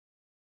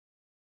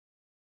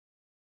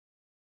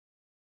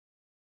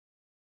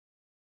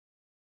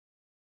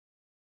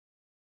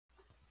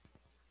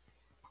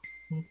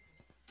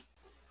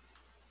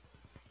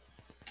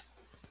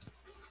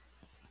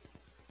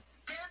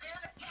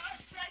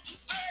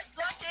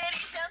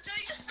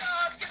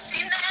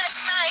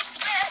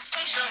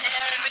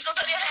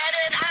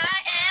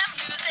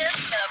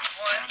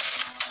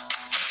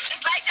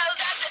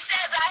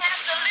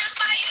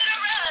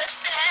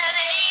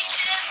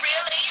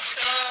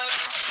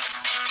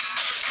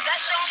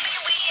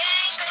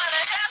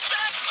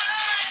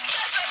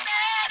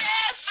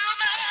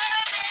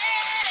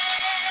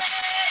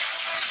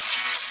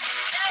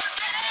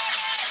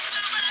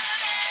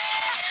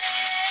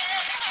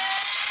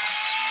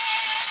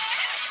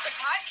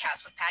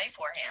With Patty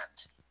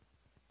Forehand.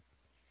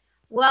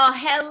 Well,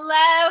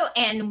 hello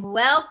and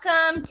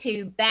welcome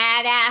to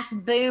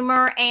Badass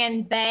Boomer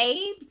and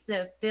Babes,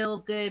 the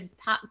feel-good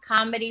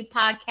comedy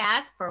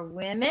podcast for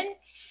women.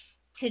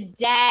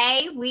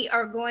 Today, we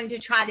are going to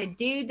try to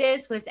do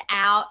this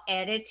without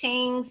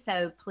editing,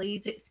 so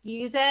please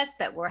excuse us,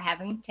 but we're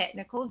having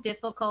technical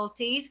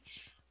difficulties.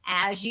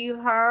 As you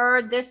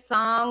heard, this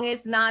song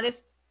is not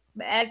as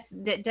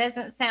it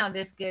doesn't sound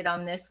as good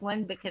on this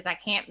one because I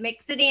can't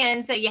mix it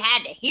in, so you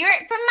had to hear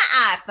it from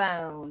my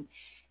iPhone.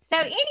 So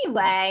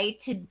anyway,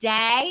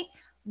 today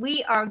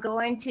we are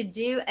going to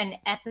do an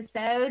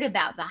episode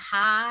about the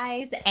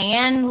highs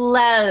and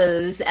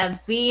lows of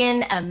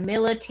being a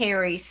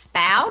military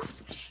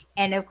spouse.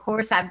 And of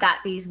course, I've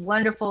got these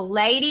wonderful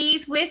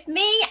ladies with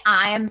me.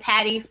 I am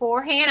Patty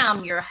Forehand.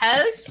 I'm your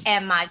host,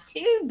 and my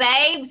two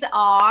babes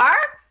are...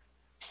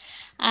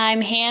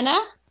 I'm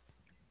Hannah.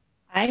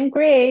 I'm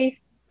Grace.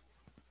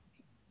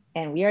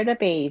 And we are the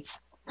babes.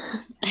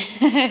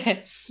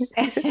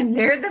 And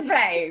they're the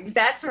babes.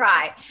 That's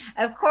right.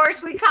 Of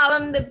course, we call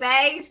them the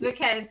babes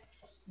because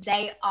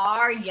they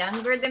are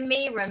younger than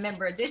me.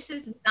 Remember, this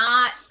is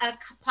not a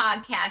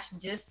podcast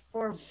just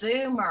for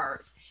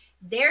boomers.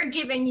 They're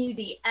giving you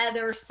the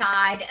other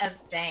side of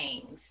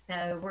things.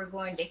 So we're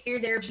going to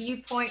hear their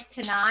viewpoint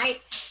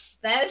tonight.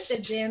 Both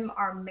of them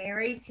are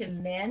married to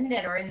men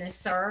that are in the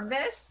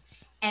service,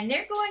 and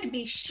they're going to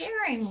be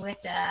sharing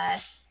with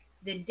us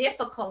the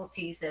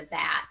difficulties of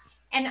that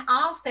and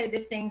also the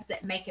things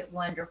that make it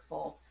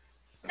wonderful.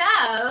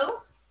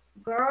 So,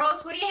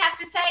 girls, what do you have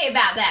to say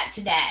about that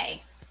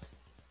today?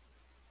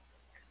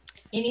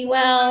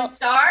 Anyone want to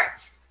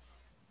start?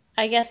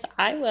 I guess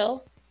I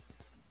will.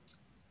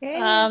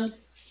 Okay.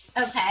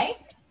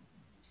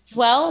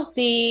 Well,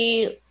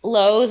 the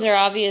lows are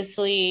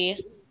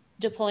obviously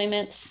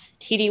deployments,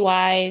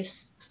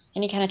 TDYs,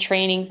 any kind of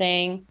training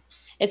thing.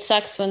 It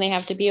sucks when they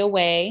have to be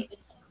away.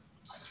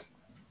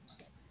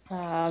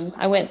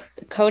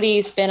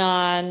 Cody's been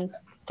on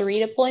 3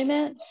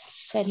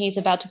 deployments and he's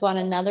about to go on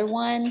another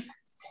one.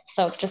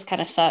 So it just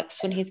kind of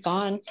sucks when he's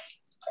gone.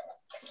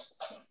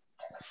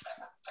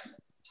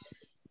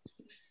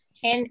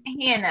 And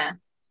Hannah,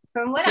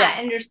 from what I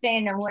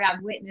understand and what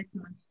I've witnessed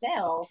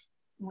myself,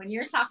 when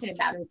you're talking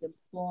about a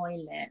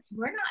deployment,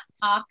 we're not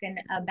talking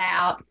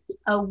about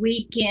a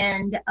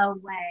weekend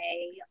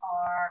away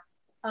or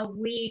a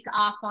week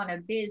off on a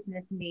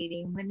business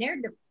meeting. When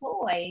they're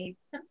deployed,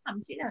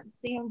 sometimes you don't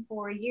see them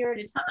for a year at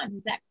a time.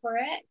 Is that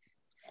correct?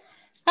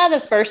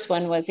 The first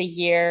one was a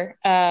year,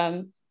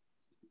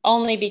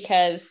 only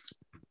because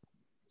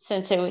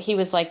since he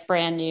was like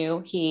brand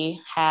new, he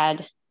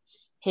had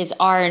his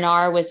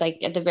R&R was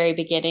like at the very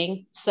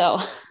beginning. So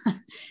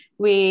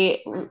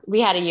we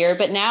had a year,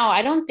 but now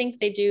I don't think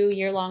they do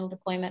year-long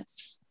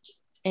deployments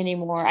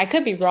anymore. I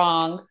could be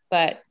wrong,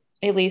 but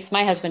at least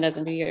my husband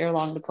doesn't do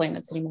year-long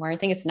deployments anymore. I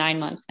think it's 9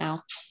 months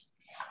now.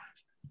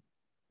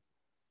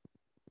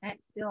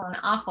 That's still an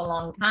awful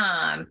long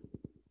time.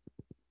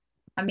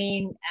 I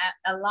mean,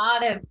 a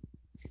lot of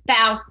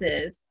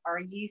spouses are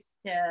used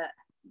to,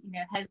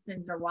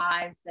 husbands or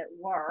wives that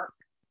work,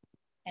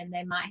 and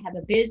they might have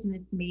a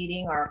business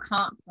meeting or a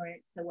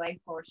conference away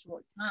for a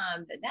short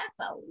time, but that's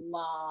a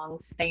long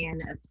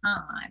span of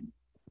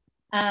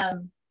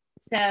time.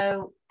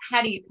 So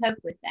how do you cope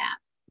with that?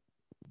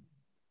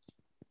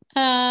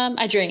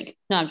 I drink.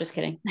 No, I'm just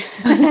kidding.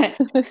 No,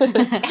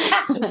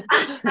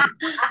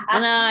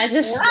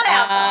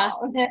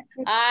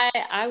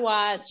 I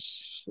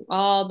watch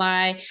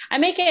I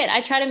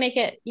try to make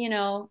it,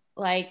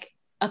 like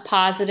a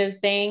positive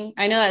thing.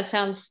 I know that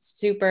sounds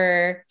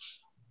super,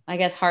 I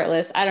guess,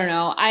 heartless. I don't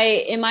know.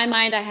 In my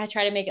mind, I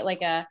try to make it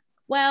like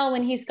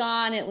when he's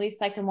gone, at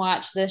least I can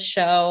watch this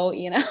show,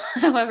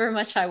 however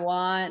much I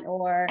want,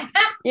 or,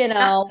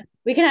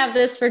 we can have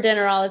this for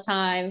dinner all the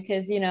time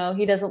because, he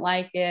doesn't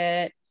like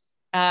it.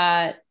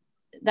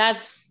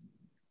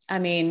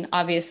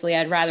 Obviously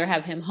I'd rather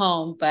have him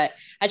home, but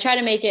I try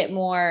to make it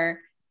more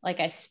like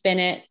I spin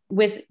it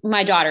with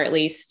my daughter, at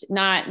least,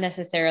 not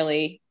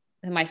necessarily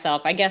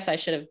myself. I guess I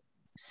should have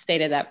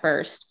stated that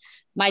first.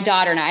 My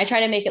daughter and I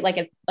try to make it like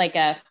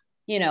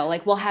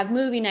we'll have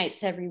movie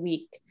nights every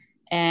week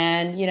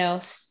and,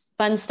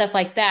 fun stuff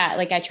like that.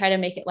 Like I try to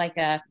make it like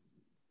a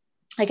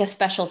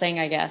special thing,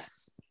 I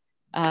guess.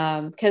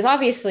 Because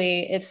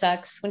obviously it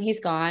sucks when he's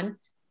gone.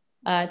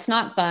 It's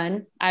not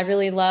fun. I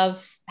really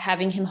love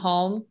having him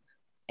home,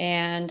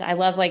 and I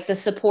love like the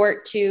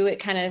support too.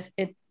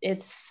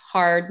 It's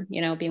hard,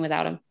 being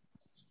without him.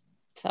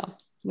 So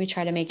we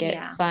try to make it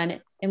fun.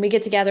 we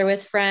get together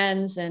with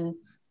friends, and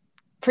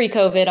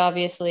pre-COVID,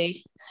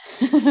 obviously.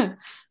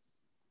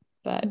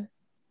 But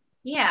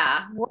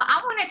yeah, well,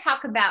 I want to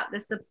talk about the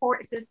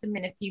support system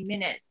in a few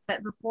minutes,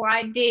 but before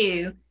I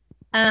do,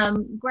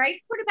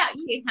 Grace, what about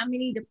you? How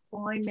many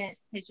deployments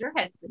has your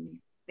husband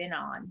been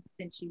on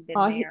since you've been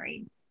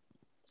married?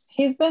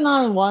 He's been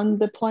on one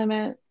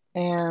deployment,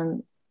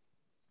 and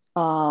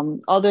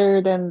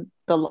other than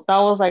that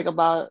was like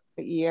about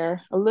a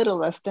year, a little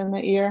less than a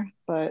year,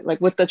 but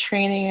like with the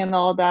training and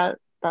all that,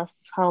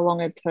 that's how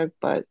long it took.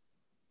 But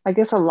I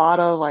guess a lot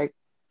of like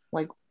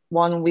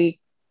 1 week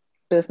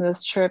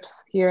business trips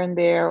here and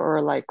there,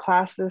 or like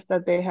classes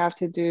that they have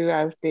to do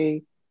as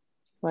they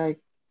like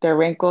their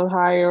rank goes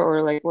higher,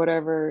 or like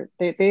whatever.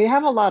 They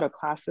have a lot of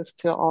classes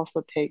to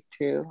also take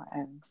too,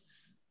 and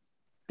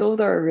those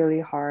are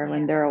really hard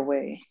when they're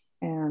away.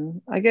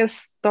 And I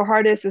guess the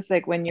hardest is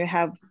like when you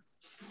have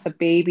a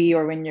baby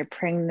or when you're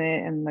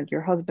pregnant and like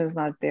your husband's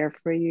not there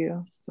for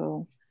you.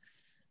 So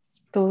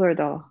those are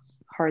the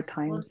hard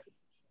times. Well,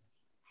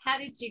 how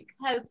did you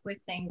cope with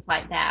things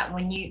like that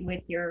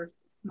with your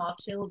small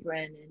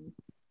children, and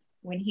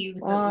when he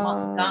was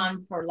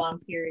gone for long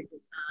periods of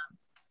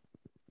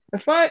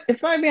time?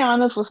 If I be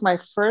honest, with my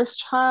first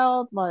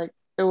child, like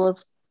it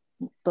was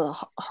the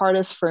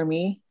hardest for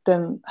me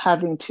than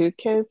having 2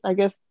 kids. I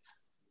guess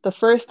the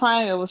first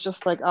time it was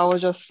just like I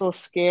was just so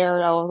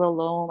scared. I was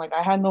alone. Like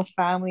I had no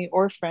family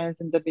or friends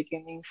in the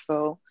beginning.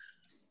 So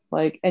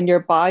like, and your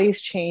body's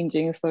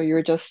changing, so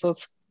you're just so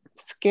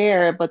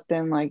scared. But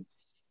then like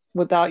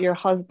without your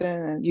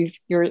husband, and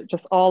you're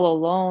just all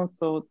alone.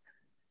 So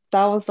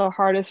that was the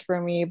hardest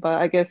for me.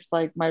 But I guess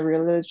like my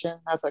religion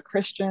as a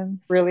Christian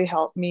really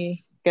helped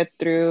me get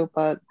through.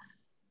 But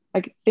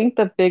I think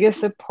the biggest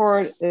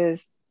support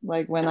is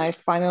like when I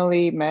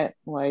finally met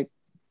like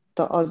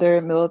the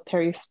other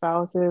military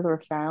spouses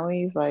or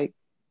families, like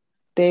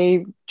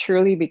they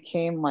truly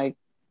became like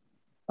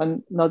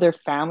another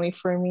family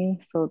for me.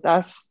 So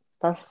that's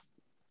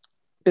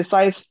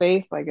besides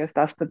faith, I guess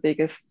that's the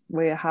biggest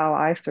way how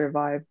I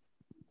survive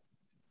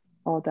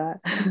all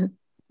that.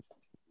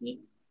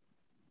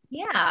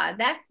 Yeah,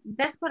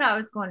 that's what I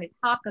was going to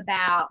talk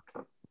about.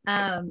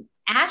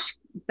 Ask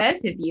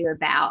both of you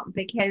about,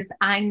 because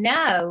I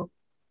know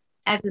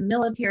as a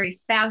military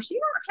spouse, you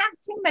don't have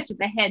too much of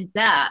a heads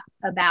up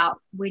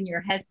about when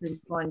your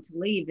husband's going to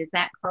leave. Is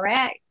that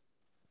correct?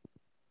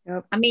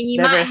 Yep. I mean,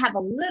 you might have a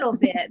little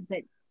bit, but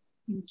it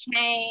can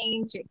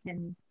change. It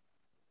can.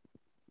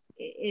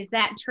 Is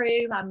that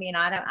true? I mean,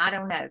 I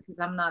don't know, because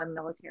I'm not a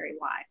military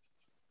wife.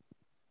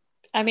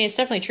 I mean, it's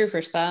definitely true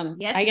for some.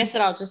 Yes. I guess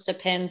it all just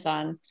depends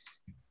on,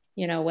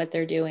 what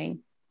they're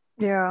doing.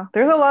 Yeah,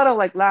 there's a lot of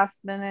like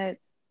last minute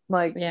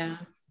like Yeah.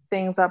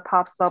 things that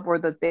pops up, or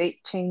the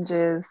date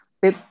changes.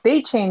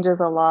 Date changes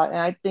a lot, and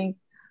I think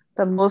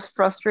the most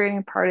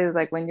frustrating part is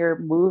like when you're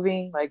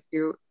moving, like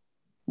you're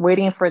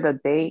waiting for the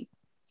date.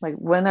 Like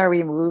when are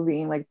we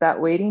moving? Like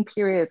that waiting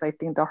period is, I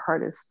think, the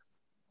hardest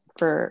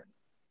for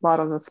a lot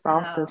of the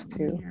spouses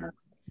too,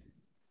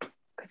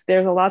 because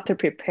there's a lot to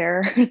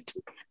prepare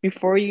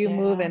before you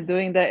move, and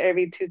doing that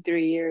every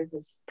 2-3 years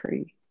is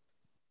pretty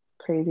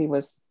crazy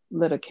with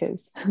little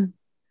kids.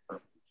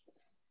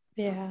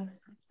 Yeah.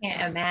 I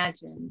can't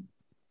imagine.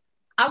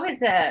 I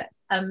was a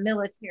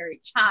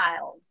military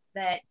child,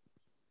 but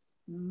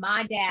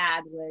my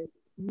dad was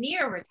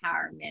near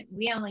retirement.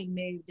 We only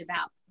moved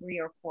about 3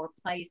 or 4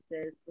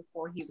 places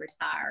before he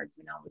retired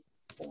when I was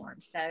born.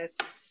 So,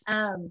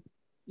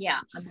 yeah,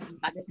 I mean,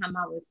 by the time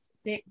I was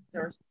 6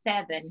 or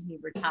 7, he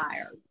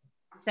retired.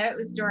 So it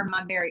was during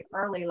my very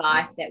early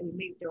life that we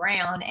moved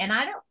around, and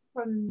I don't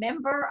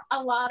remember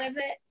a lot of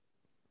it.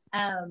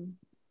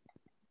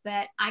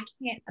 But I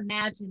can't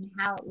imagine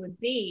how it would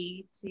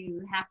be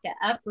to have to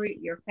uproot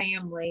your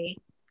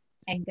family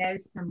and go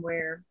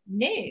somewhere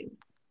new.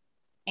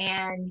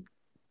 And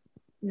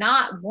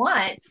not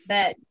once,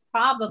 but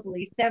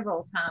probably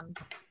several times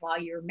while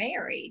you're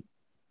married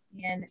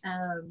and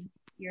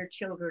your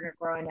children are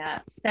growing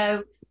up.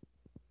 So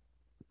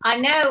I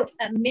know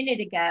a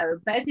minute ago,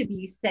 both of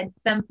you said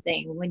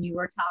something when you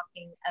were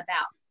talking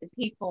about the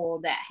people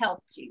that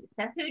helped you.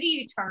 So who do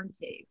you turn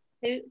to?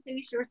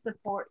 Who's your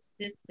support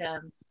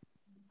system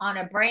on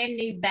a brand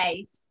new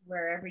base,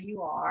 wherever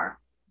you are?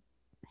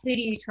 Who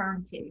do you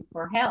turn to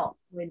for help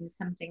when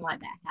something like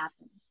that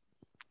happens?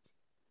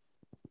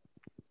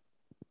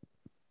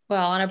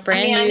 Well, on a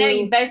brand new I know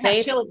you both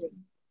base, have children.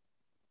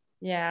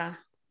 Yeah.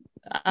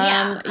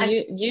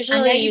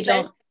 Usually you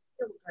don't.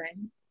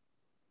 Children.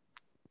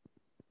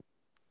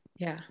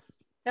 Yeah.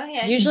 Go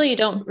ahead. Usually you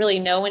don't really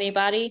know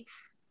anybody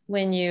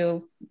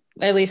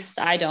at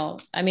least I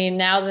don't. I mean,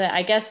 now that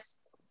I guess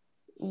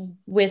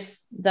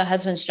with the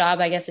husband's job,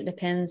 I guess it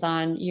depends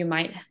on,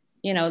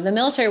 the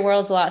military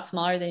world is a lot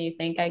smaller than you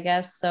think, I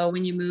guess. So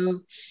when you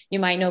move, you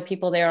might know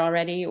people there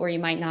already, or you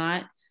might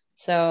not.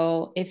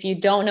 So if you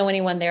don't know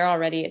anyone there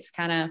already, it's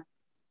kind of,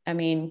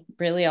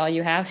 really all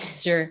you have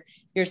is your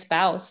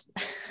spouse,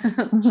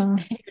 Mm-hmm.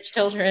 your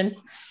children.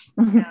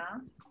 Yeah.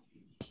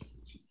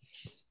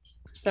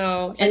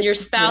 So, and your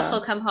spouse Yeah.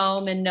 will come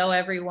home and know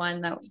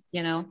everyone that,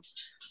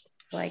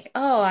 it's like,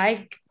 oh,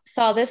 I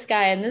saw this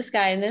guy and this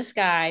guy and this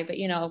guy. But,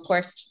 of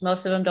course,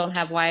 most of them don't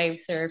have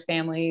wives or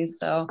families.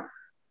 So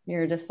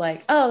you're just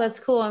like, oh, that's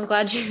cool. I'm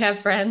glad you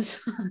have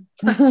friends.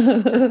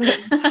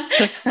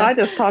 I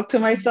just talk to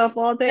myself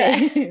all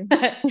day.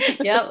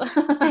 Yep.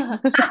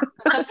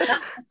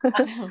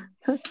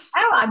 Oh,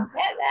 I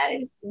bet that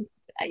is just,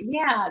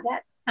 yeah,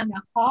 that's kind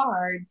of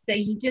hard. So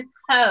you just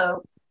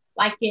hope,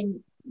 like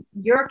in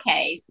your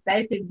case,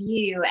 both of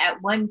you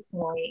at one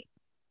point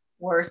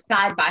were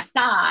side by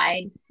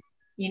side,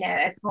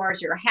 as far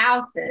as your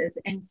houses.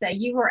 And so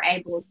you were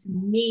able to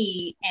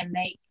meet and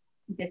make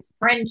this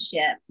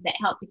friendship that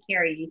helped to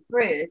carry you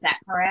through. Is that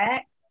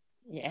correct?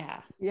 Yeah.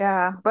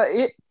 Yeah, but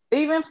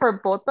even for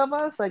both of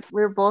us, like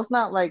we're both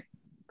not like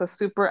the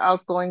super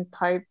outgoing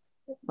type,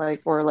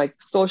 like or like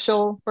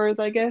social birds,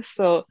 I guess.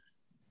 So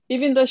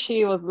even though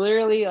she was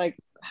literally like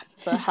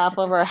the half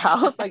of our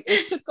house, like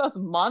it took us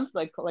months,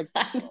 like couple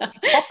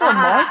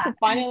months to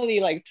finally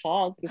like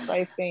talk,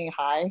 besides saying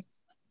hi.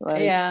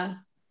 Like Yeah.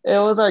 it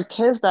was our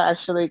kids that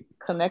actually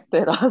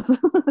connected us.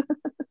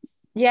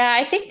 Yeah,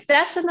 I think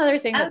that's another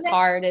thing that's Okay.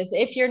 hard is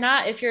if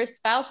you're a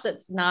spouse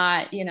that's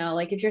not,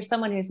 like if you're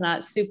someone who's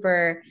not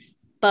super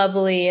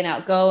bubbly and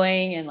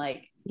outgoing and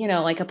like,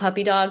 like a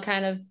puppy dog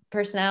kind of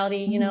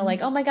personality,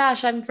 like, oh my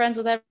gosh, I'm friends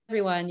with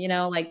everyone,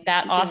 like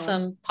that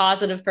awesome,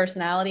 positive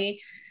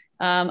personality.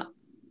 I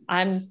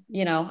don't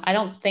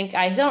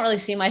really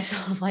see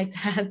myself like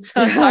that.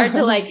 So it's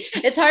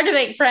hard to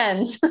make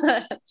friends.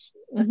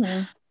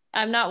 Mhm.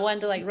 I'm not one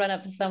to like run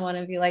up to someone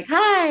and be like,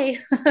 hi,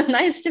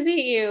 nice to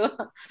meet you.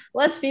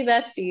 Let's be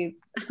besties.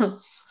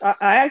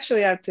 I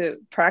actually have to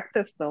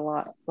practice a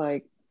lot,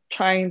 like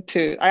I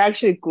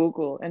actually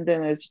Google, and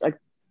then it's like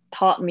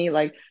taught me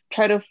like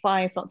try to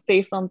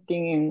say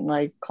something in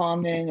like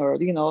common, or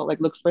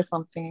like look for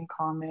something in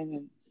common,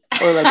 and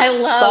or like I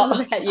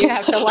love that you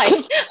have to like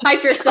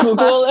hype yourself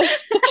Google up. it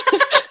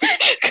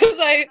because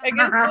I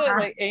get so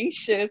like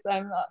anxious.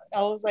 I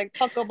was like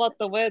talk about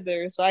the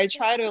weather, so I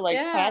try to like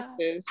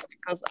practice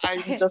because I'm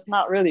just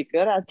not really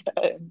good at that.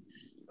 Girl,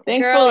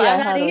 Thankfully, I'm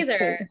I not had a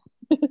either.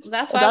 kid.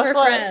 That's why we're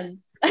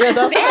friends. Yeah,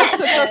 that's why it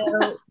took us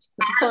So,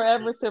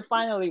 forever to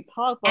finally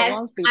talk. But as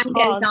once we time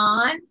goes talked,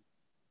 on,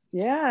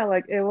 yeah,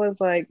 like it was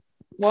like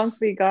once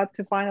we got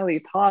to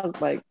finally talk,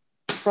 like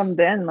from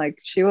then, like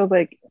she was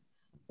like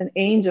an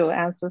angel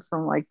answer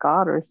from like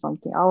God or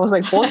something. I was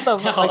like both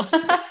of them, like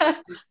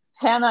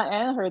Hannah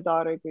and her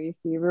daughter Gracie.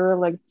 We were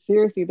like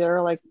seriously, they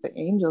were like the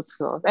angel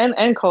to us,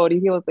 and Cody,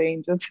 he was the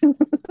angel too.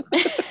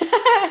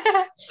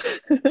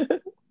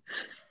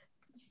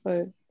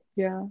 But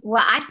yeah,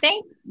 well, I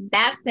think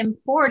that's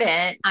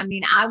important. I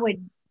mean, I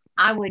would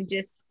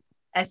just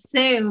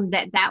assume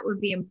that that would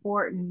be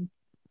important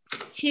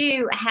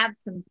to have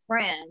some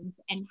friends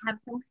and have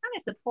some kind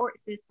of support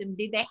system.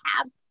 Do they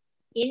have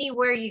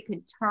anywhere you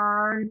could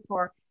turn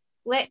for,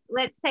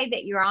 let's say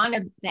that you're on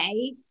a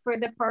base for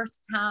the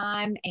first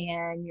time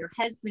and your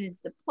husband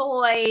is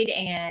deployed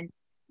and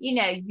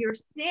you're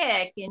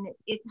sick and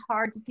it's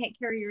hard to take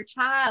care of your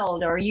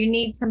child, or you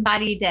need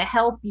somebody to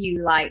help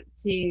you, like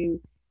to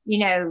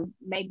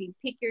maybe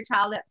pick your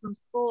child up from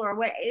school, or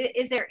what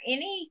is there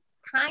any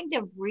kind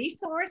of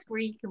resource where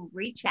you can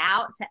reach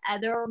out to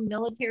other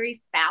military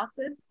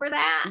spouses for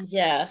that?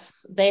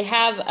 Yes, they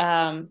have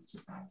a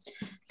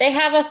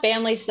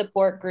family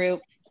support group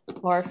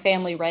or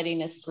family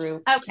readiness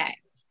group. Okay.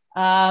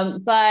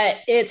 But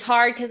it's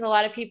hard because a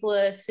lot of people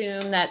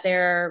assume that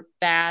they're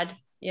bad,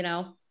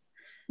 yeah.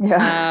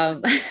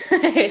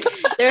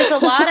 There's a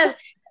lot of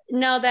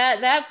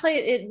that play.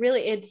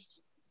 It's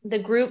the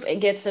group.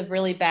 It gets a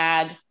really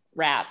bad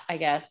rap, I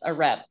guess, a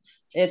rep.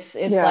 It's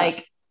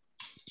like,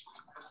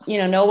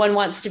 no one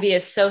wants to be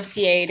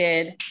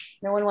associated.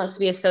 No one wants to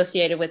be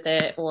associated with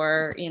it,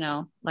 or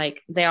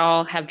like they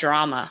all have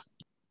drama.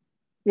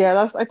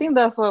 Yeah, I think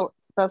that's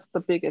the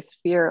biggest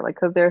fear, like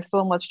because there's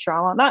so much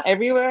drama, not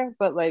everywhere,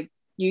 but like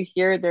you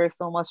hear there's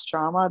so much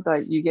drama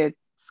that you get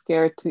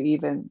scared to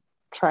even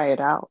try it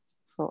out.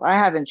 So I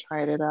haven't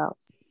tried it out.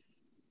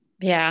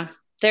 Yeah,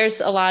 there's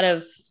a lot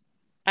of,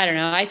 I don't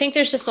know, I think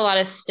there's just a lot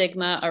of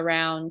stigma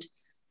around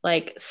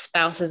like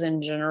spouses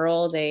in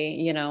general.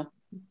 They,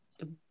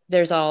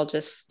 there's all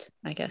just,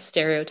 I guess,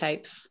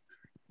 stereotypes,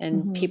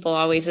 and people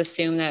always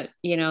assume that,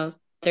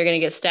 they're going to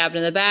get stabbed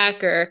in the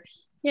back, or,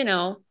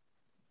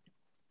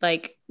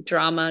 like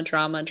drama.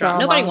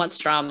 Nobody wants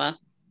drama.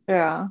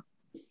 Yeah.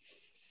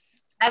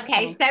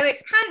 Okay, so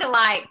it's kind of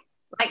like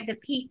the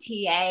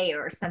PTA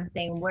or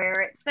something, where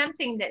it's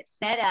something that's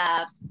set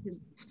up to,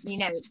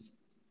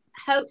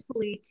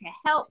 hopefully to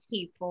help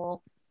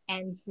people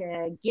and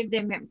to give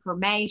them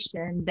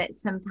information, but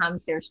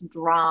sometimes there's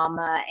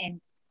drama and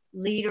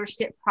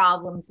leadership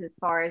problems as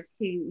far as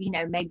who,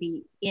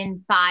 maybe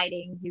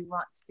infighting, who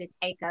wants to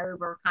take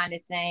over kind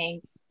of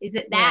thing. Is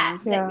it that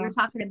you're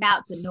talking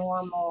about, the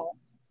normal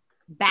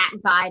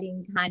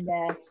backbiting kind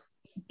of,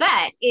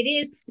 but it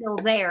is still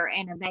there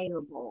and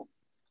available?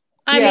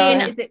 I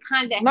mean, is it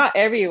kind of not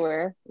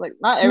everywhere? Like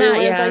not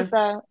everywhere like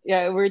that.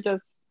 Yeah, we're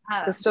just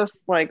Oh, It's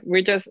just like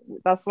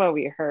that's what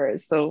we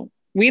heard. So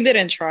we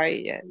didn't try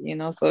it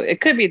yet, so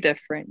it could be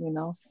different,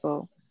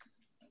 so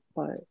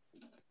but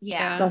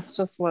yeah. that's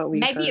just what we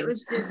Maybe it heard.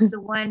 was just the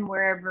one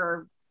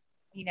wherever,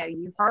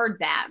 you heard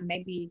that.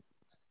 Maybe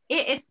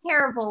it's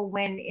terrible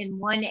when in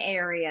one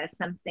area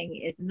something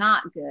is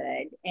not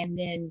good. And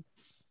then,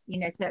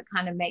 so it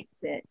kind of makes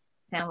it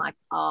sound like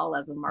all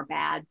of them are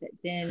bad. But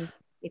then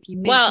if you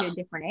move to a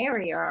different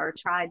area or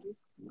try this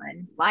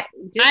one, I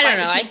don't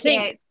know. I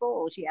think at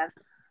schools, you have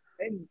some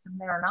good and some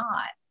that are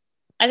not.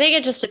 I think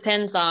it just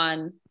depends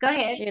on, go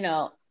ahead.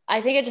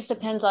 I think it just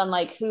depends on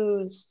like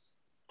who's,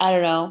 I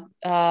don't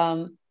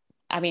know.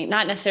 I mean,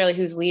 not necessarily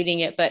who's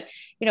leading it, but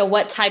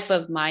what type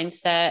of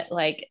mindset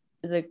like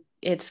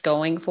it's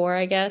going for,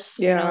 I guess.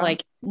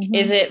 Like,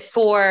 is it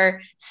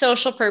for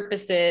social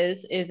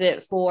purposes? Is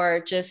it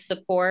for just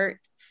support?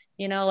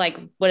 Like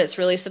what it's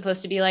really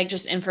supposed to be like,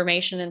 just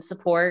information and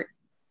support,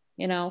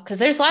 because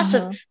there's lots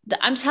of,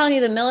 I'm telling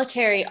you, the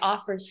military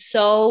offers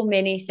so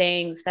many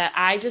things that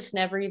I just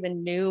never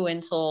even knew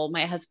until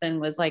my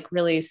husband was like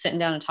really sitting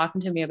down and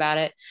talking to me about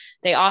it.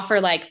 They offer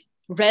like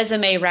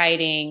resume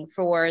writing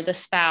for the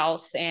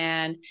spouse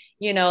and,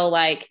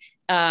 like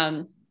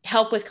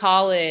help with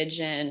college,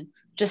 and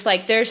just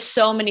like there's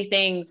so many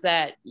things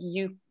that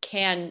you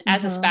can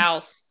as a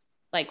spouse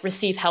like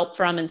receive help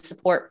from and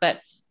support. But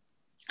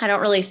I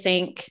don't really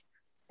think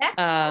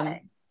yeah,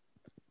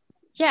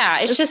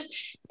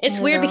 it's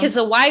weird because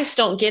the wives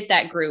don't get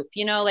that group,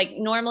 like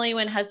normally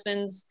when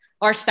husbands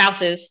or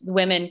spouses,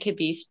 women could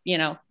be,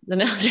 the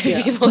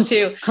military people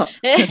too.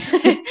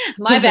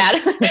 My bad.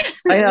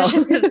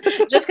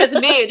 just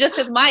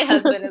because my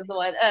husband is the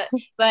one.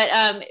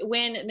 But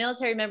when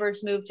military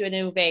members move to a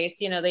new base,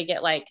 they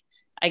get like,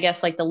 I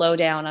guess like the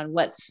lowdown on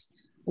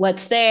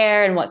what's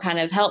there and what kind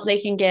of help they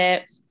can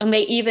get. And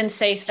they even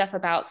say stuff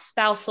about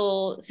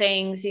spousal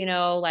things,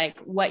 like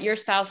what your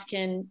spouse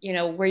can,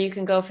 where you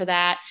can go for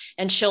that,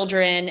 and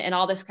children and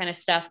all this kind of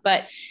stuff.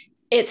 But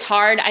it's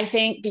hard, I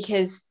think,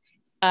 because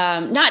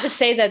not to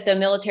say that the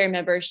military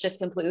members just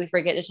completely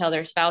forget to tell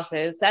their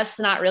spouses.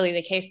 That's not really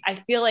the case. I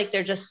feel like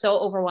they're just so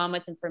overwhelmed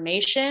with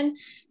information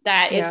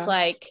that it's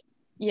like,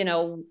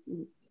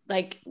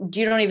 like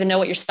you don't even know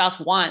what your spouse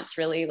wants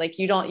really. Like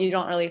you don't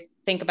really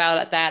think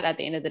about that at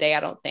the end of the day,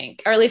 I don't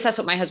think, or at least that's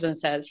what my husband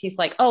says. He's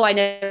like, oh, I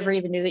never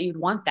even knew that you'd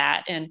want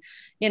that. And,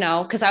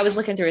 cause I was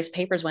looking through his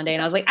papers one day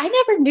and I was like, I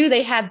never knew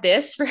they had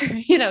this for,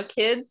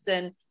 kids.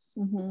 And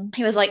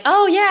he was like,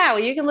 oh yeah, well,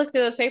 you can look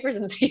through those papers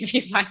and see if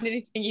you find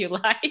anything you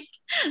like.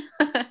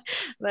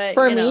 But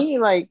for me,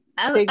 like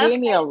they gave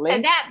me a link.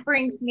 So that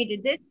brings me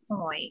to this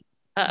point.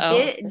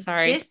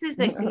 Sorry. This is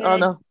a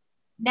good,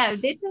 no,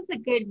 this is a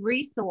good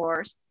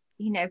resource,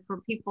 for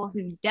people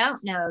who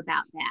don't know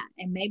about that.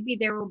 And maybe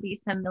there will be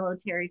some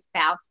military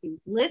spouses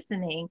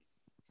listening.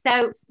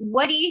 So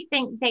what do you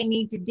think they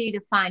need to do to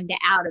find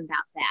out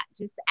about that?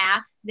 Just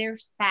ask their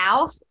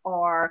spouse,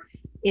 or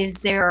is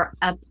there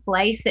a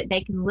place that they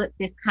can look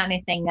this kind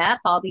of thing up,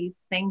 all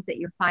these things that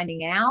you're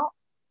finding out?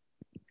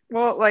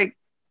 Well, like,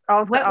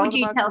 what would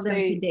you tell them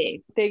to do?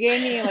 They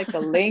gave me like a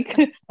link.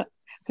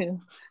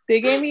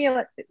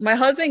 My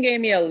husband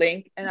gave me a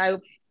link, and I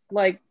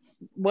like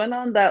went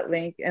on that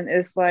link, and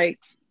it's like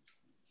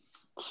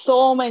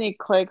so many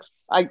clicks.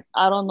 I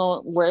don't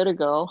know where to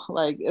go.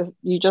 Like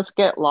you just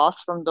get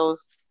lost from those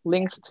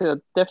links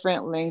to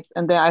different links.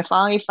 And then I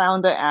finally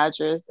found the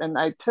address, and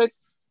I took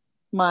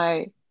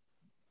my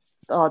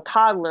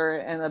toddler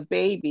and a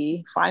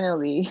baby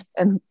finally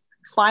and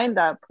find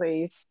that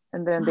place.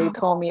 And then they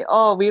told me,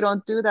 oh, we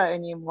don't do that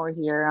anymore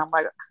here. I'm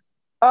like,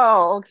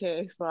 oh,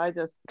 okay. So I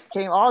just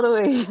came all the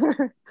way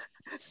here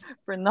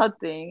for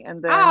nothing.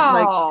 And then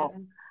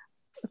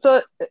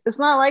so it's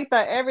not like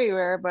that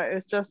everywhere, but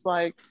it's just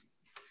like,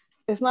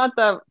 it's not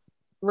that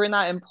we're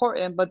not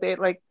important, but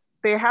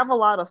they have a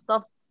lot of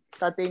stuff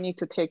that they need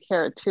to take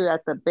care of too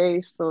at the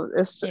base. So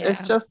it's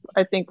just,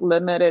 I think,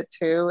 limited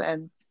too.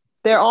 And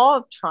they're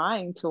all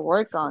trying to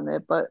work on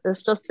it, but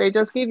it's just, they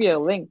just give you a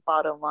link,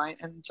 bottom line.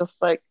 And just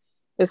like,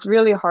 it's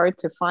really hard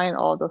to find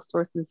all the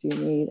sources you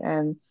need.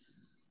 And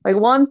like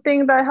one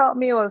thing that helped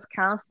me was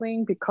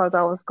counseling, because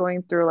I was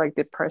going through like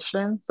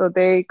depression. So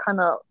they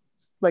kind of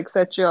like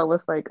set you up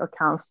with like a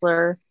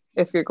counselor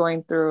if you're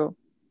going through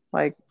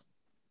like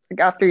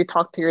after you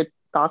talk to your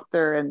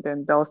doctor, and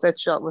then they'll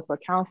set you up with a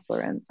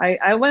counselor. And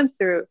I went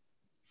through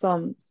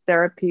some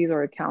therapies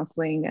or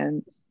counseling,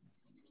 and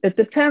it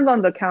depends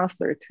on the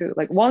counselor too.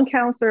 Like one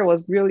counselor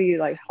was really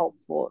like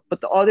helpful, but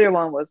the other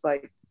one was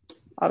like,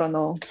 I don't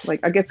know,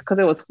 like I guess because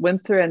it was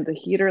winter and the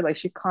heater, like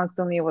she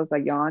constantly was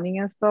like yawning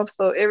and stuff.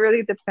 So it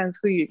really depends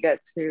who you get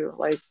to.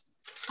 Like,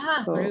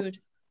 rude.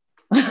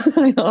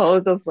 I know, I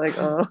was just like,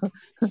 oh,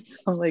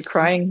 I'm like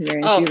crying here,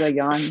 and she's like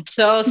yawning.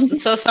 So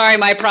sorry,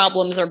 my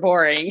problems are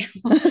boring.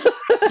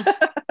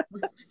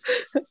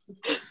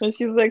 And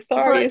she's like,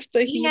 sorry, it's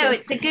the heater.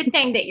 It's a good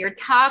thing that you're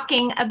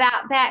talking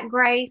about that,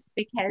 Grace,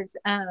 because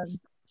I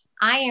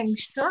am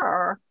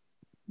sure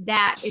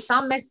that it's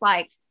almost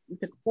like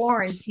the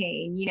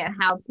quarantine,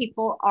 how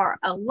people are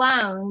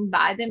alone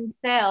by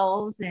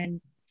themselves,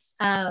 and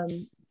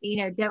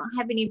don't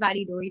have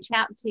anybody to reach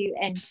out to.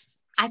 And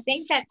I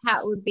think that's how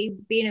it would be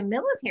being a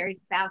military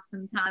spouse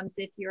sometimes.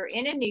 If you're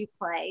in a new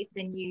place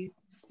and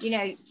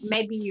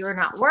maybe you're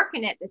not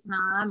working at the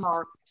time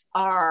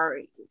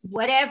or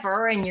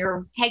whatever, and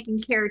you're taking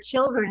care of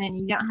children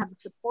and you don't have a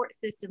support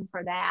system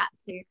for that.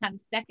 So you're kind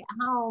of stuck at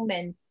home,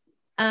 and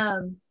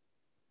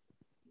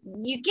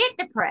you get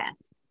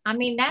depressed. I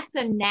mean, that's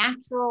a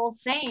natural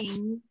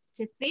thing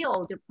to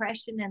feel,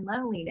 depression and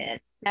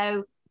loneliness.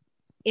 So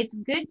it's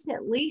good to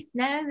at least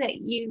know that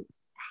you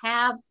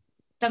have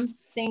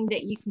something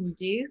that you can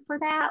do for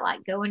that,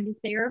 like go into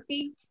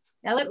therapy.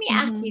 Now, let me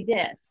ask you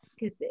this,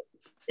 because the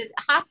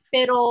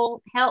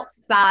hospital health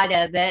side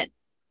of it,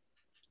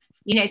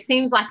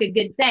 seems like a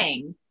good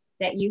thing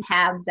that you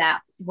have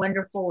that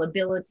wonderful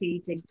ability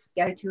to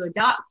go to a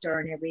doctor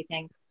and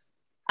everything.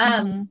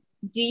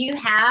 Do you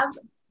have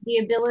the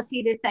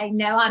ability to say,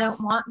 no, I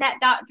don't want that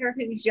doctor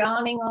who's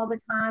yawning all the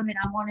time and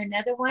I want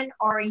another one?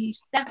 Or are you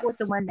stuck with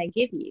the one they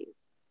give you?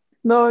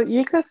 No,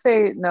 you could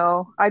say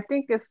no. I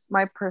think it's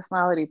my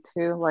personality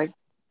too. Like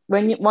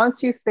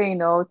once you say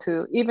no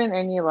to even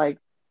any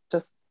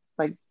just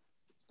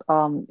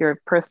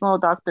your personal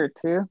doctor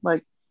too,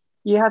 like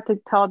you have to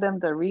tell them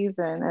the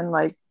reason. And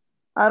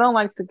I don't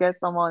like to get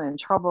someone in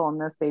trouble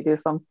unless they do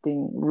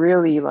something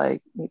really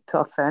to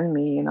offend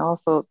me,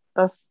 So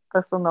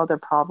that's another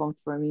problem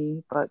for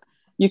me. But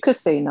you could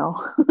say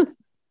no.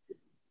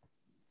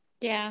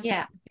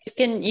 Yeah.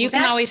 You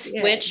can always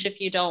switch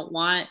if you don't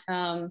want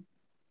a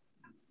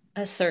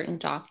certain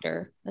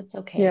doctor. That's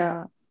okay.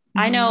 Yeah.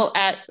 I know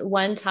at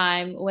one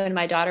time when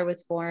my daughter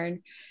was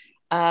born,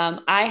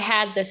 I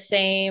had the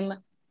same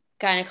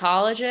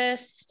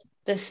gynecologist.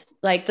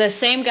 The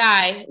same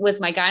guy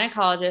was my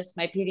gynecologist,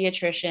 my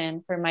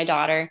pediatrician for my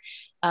daughter,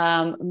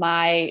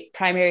 my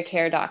primary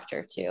care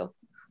doctor too.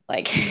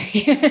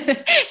 He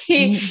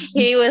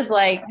was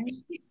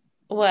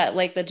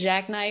what, the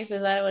jackknife?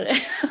 Is that what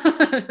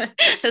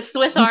the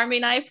Swiss Army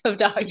knife of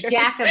doctors?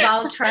 Jack of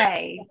all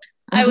trades.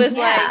 I was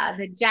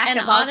the jack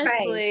of all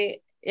trades.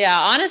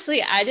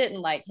 Honestly, I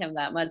didn't like him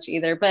that much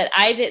either, but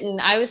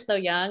I was so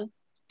young.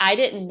 I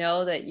didn't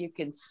know that you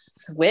could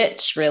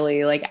switch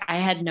really. I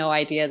had no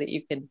idea that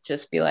you could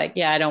just be like,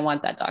 yeah, I don't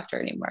want that doctor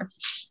anymore.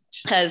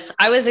 Because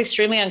I was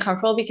extremely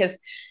uncomfortable because,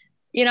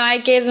 I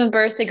gave him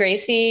birth to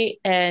Gracie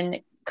and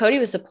Cody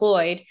was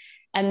deployed.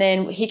 And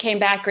then he came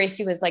back,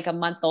 Gracie was a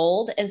month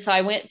old. And so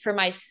I went for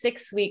my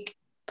 6-week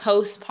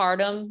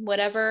postpartum,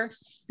 whatever,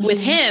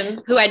 with him,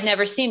 who I'd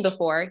never seen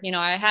before.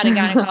 I had a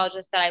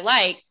gynecologist that I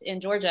liked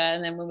in Georgia.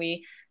 And then when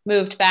we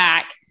moved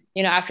back,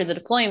 after the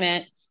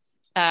deployment,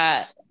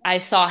 I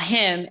saw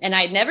him and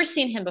I'd never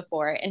seen him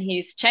before. And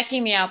he's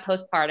checking me out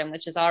postpartum,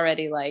 which is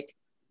already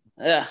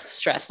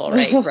stressful,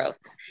 right? Gross.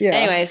 Yeah.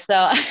 Anyway,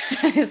 so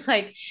it's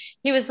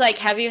he was like,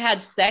 have you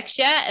had sex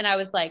yet? And I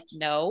was like,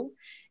 no.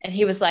 And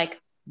he was like,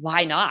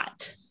 why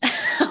not?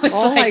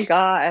 My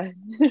God.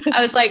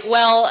 I was like,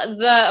 well,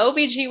 the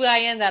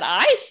OBGYN that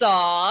I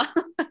saw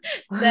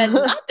said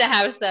not to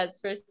have sex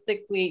for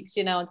 6 weeks,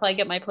 until I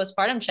get my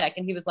postpartum check.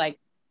 And he was like,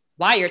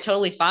 why? You're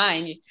totally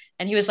fine.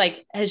 And he was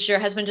like, has your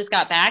husband just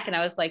got back? And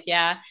I was like,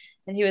 yeah.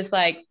 And he's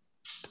like,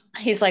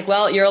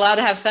 well, you're allowed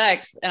to have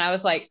sex. And I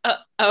was like,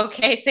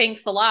 okay,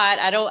 thanks a lot.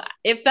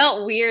 It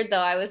felt weird though.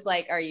 I was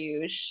like, are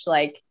you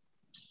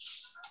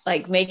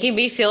making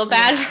me feel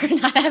bad for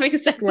not having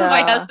sex with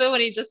my husband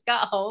when he just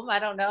got home? I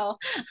don't know.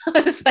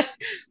 I was like,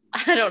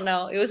 I don't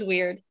know. It was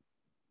weird.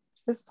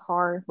 It's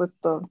hard with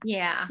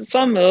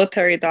some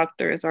military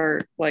doctors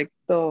are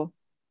still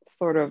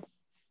sort of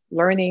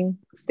learning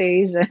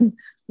stage, and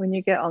when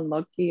you get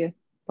unlucky,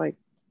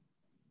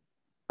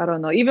 I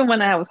don't know. Even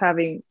when I was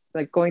having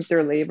going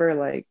through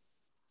labor, I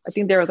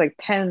think there was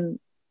 10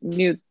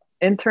 new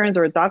interns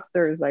or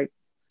doctors that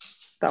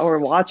were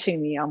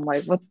watching me. I'm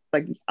like, what?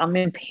 I'm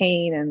in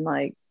pain, and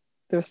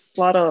there's a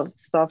lot of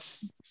stuff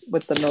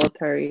with the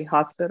military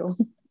hospital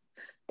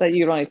that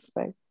you don't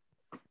expect.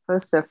 So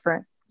it's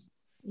different.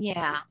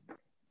 Yeah.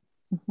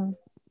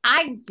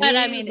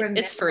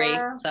 It's free,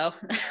 so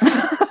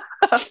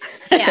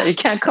you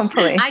can't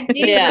complain. I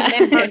do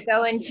remember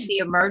going to the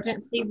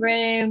emergency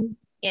room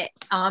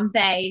on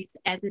base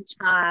as a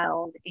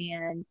child,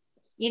 and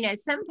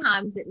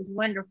sometimes it was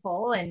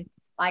wonderful, and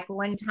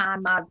one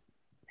time I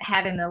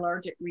had an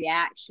allergic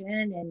reaction,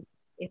 and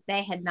if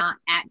they had not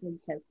acted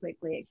so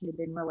quickly, it could have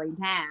been really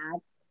bad.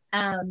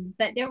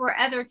 But there were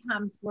other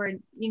times where it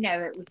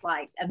was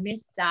a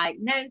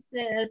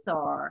misdiagnosis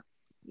or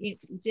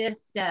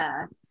just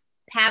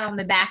pat on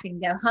the back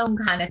and go home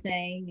kind of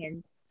thing.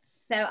 And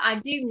so I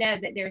do know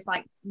that there's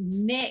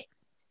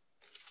mixed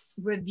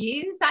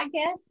reviews, I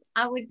guess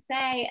I would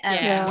say,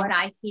 of what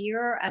I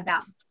hear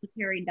about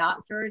military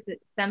doctors.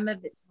 That some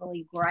of it's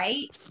really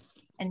great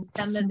and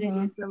some of it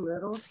is a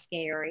little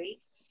scary.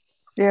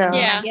 And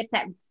I guess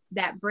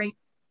that brings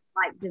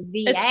the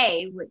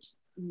VA, which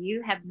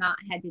you have not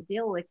had to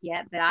deal with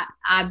yet, but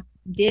I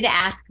did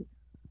ask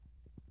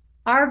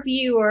our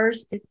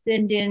viewers to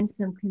send in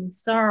some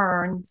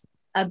concerns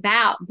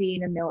about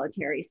being a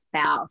military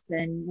spouse.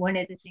 And one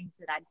of the things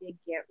that I did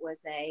get was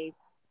a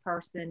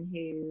person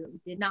who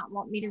did not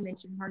want me to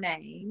mention her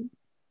name.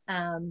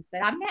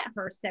 But I met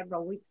her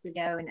several weeks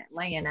ago in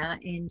Atlanta,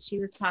 and she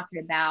was talking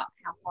about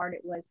how hard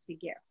it was to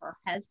get her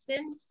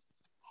husband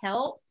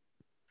help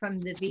from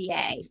the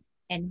VA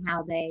and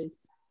how they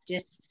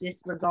just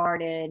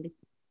disregarded,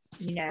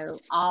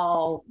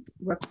 all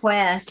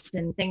requests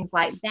and things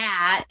like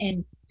that.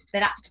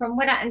 But from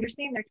what I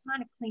understand, they're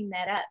trying to clean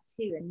that up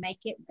too and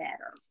make it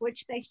better,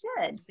 which they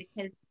should,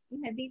 because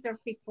these are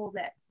people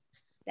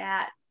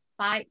that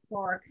fight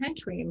for our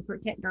country and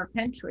protect our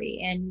country,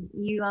 and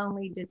you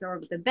only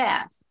deserve the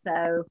best.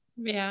 So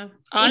yeah,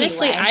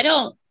 honestly,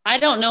 anyway. I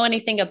don't know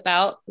anything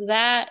about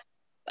that.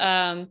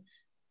 I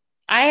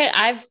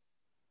have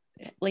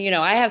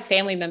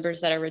family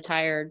members that are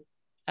retired.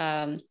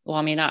 Well,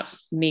 I mean, not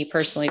me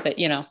personally, but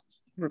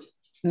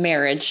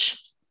marriage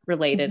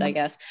related, I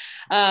guess.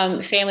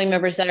 Family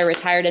members that are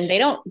retired, and they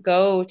don't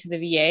go to the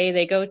VA,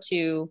 they go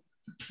to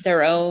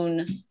their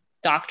own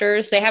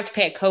doctors. They have to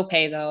pay a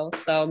copay though,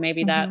 so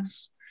maybe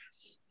that's,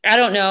 I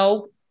don't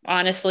know,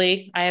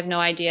 honestly, I have no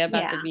idea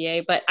about the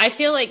VA, but I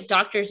feel like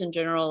doctors in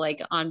general,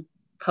 like on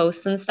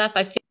posts and stuff,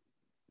 I feel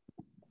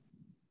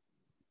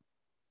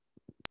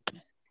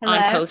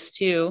on post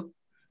too.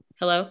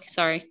 Hello,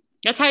 sorry,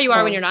 that's how you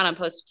are when you're not on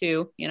post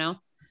too, you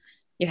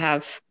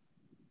have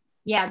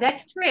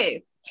that's true.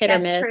 Hit or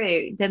miss.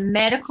 True. The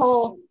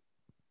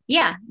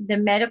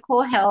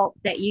medical help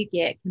that you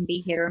get can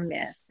be hit or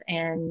miss.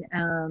 And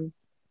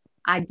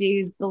I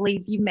do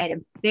believe you made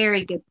a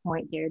very good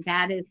point there.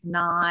 That is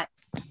not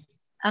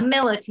a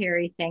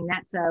military thing.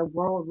 That's a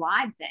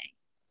worldwide thing.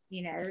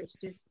 It's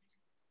just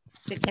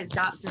because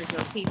doctors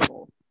are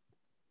people.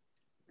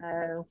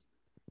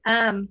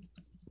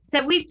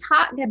 So we've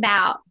talked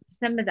about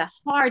some of the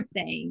hard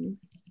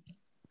things.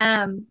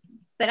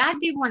 But I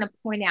do want to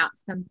point out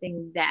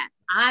something that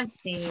I've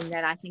seen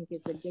that I think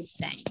is a good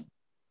thing.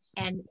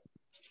 And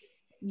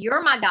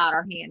you're my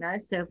daughter, Hannah,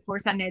 so of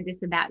course I know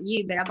this about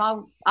you, but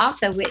I've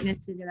also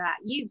witnessed it about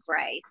you,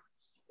 Grace,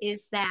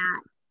 is that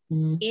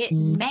it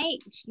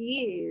makes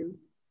you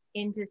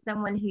into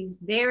someone who's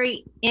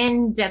very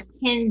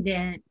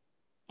independent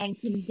and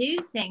can do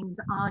things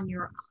on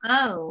your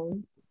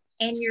own,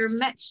 and you're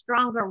much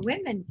stronger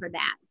women for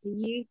that. Do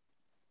you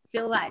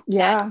feel like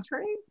that's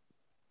true?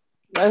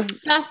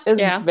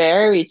 It's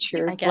very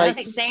true. Like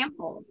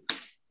examples.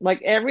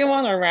 Like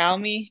everyone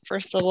around me,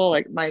 first of all,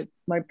 like my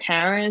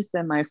parents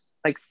and my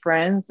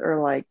friends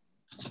are like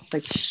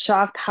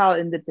shocked how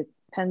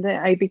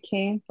independent I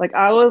became. Like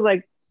I was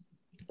like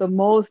the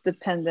most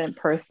dependent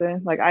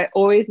person. Like I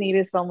always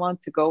needed someone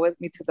to go with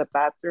me to the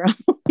bathroom.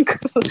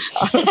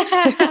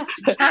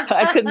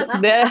 I could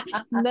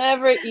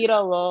never eat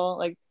alone.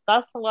 Like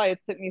that's why it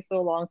took me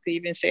so long to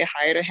even say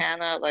hi to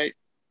Hannah. Like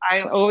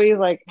I always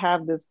like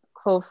have this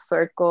close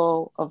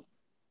circle of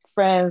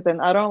friends, and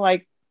I don't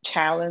like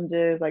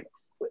challenges. Like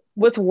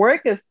with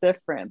work is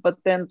different, but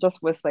then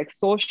just with like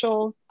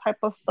social type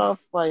of stuff,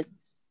 like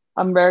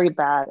I'm very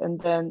bad. And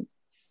then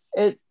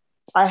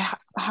I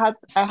had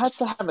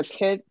to have a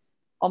kid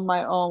on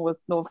my own with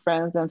no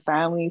friends and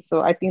family,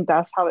 so I think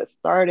that's how it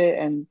started.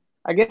 And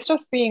I guess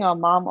just being a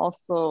mom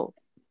also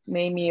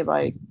made me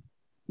like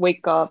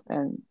wake up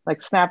and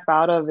like snap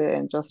out of it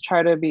and just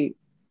try to be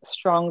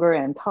stronger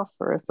and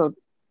tougher. So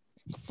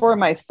for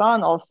my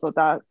son also,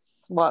 that's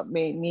what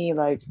made me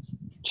like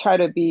try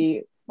to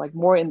be like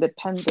more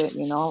independent,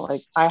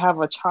 like I have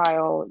a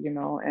child,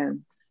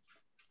 and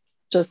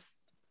just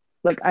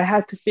like I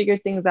had to figure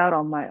things out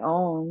on my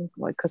own,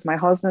 like because my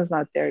husband's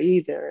not there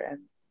either.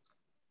 And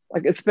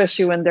like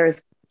especially when there's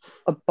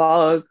a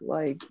bug,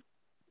 like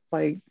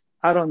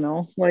I don't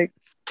know, like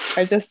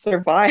I just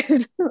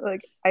survived.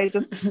 Like I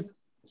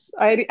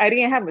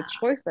didn't have a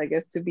choice, I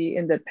guess, to be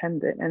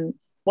independent. And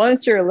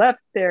once you're left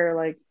there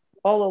like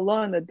all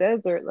alone in the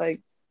desert,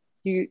 like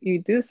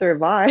you do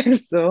survive.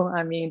 So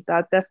I mean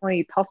that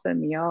definitely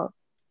toughened me up.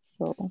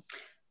 So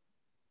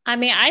I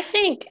mean, I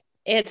think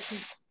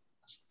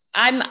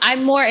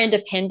I'm more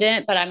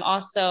independent, but I'm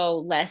also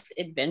less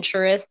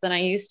adventurous than I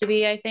used to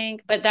be, I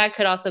think. But that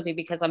could also be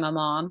because I'm a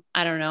mom.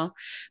 I don't know.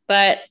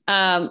 But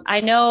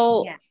I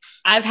know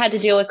I've had to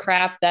deal with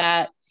crap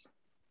that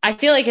I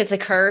feel like it's a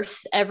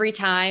curse every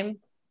time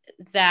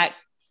that,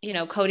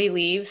 Cody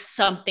leaves,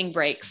 something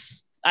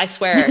breaks. I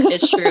swear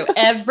it's true.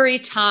 Every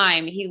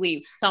time he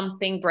leaves,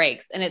 something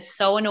breaks. And it's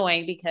so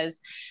annoying because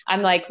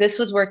I'm like, this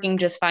was working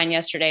just fine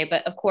yesterday.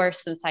 But of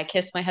course, since I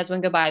kissed my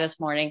husband goodbye this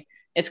morning,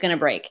 it's going to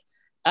break.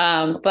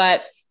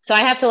 But so I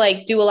have to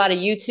like do a lot of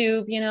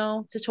YouTube,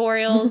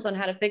 tutorials on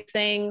how to fix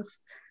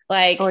things.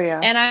 Like,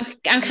 and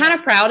I'm kind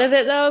of proud of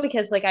it though,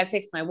 because like I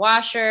fixed my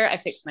washer, I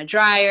fixed my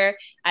dryer,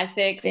 I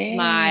fixed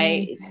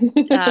my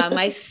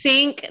my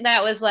sink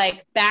that was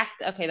like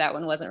backed. Okay, that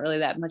one wasn't really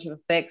that much of a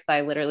fix.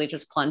 I literally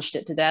just plunged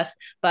it to death.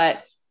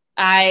 But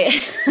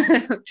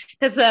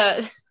because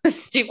the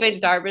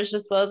stupid garbage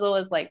disposal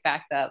was like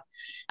backed up.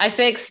 I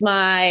fixed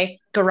my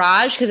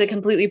garage because it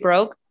completely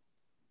broke,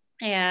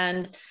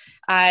 and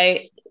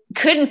I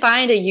couldn't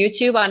find a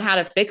YouTube on how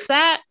to fix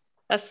that.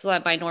 That's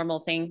like my normal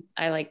thing.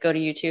 I like go to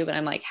YouTube and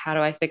I'm like, how do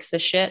I fix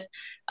this shit?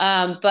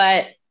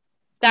 But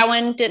that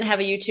one didn't have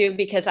a YouTube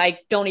because I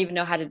don't even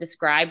know how to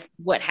describe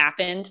what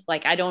happened.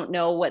 Like, I don't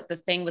know what the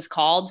thing was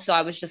called. So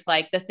I was just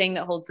like, the thing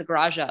that holds the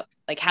garage up,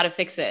 like how to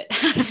fix it.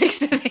 How to fix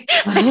it. Like,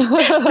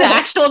 the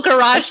actual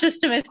garage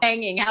system is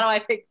hanging. How do I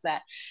fix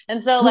that?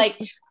 And so like,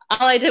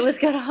 all I did was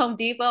go to Home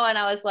Depot and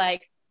I was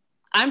like,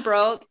 I'm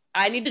broke.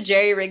 I need to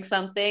jerry rig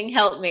something.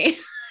 Help me.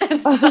 And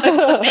so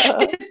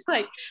it's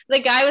like the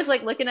guy was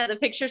like looking at the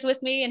pictures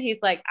with me and he's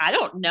like, I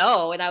don't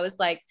know. And I was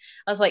like,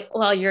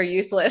 well, you're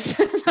useless.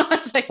 So I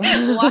was like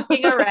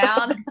walking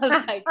around. I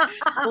was like,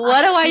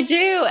 what do I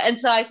do? And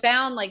so I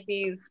found like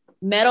these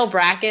metal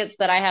brackets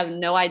that I have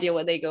no idea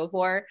what they go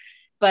for,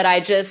 but I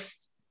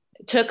just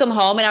took them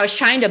home and I was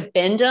trying to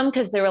bend them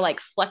because they were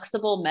like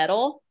flexible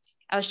metal.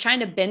 I was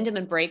trying to bend them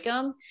and break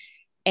them.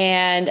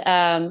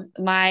 And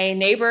my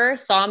neighbor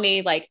saw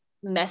me like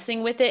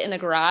messing with it in the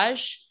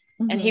garage.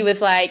 And he was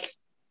like,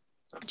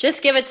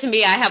 just give it to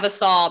me. I have a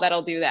saw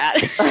that'll do that.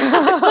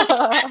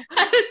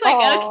 I was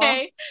like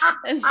okay.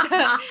 And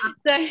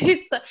so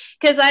he's,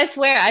 because I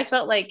swear I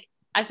felt like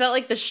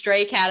the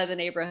stray cat of the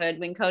neighborhood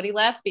when Cody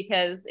left,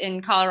 because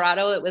in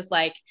Colorado, it was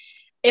like,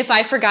 if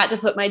I forgot to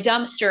put my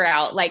dumpster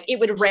out, like it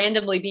would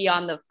randomly be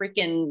on the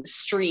freaking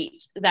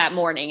street that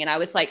morning. And I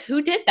was like,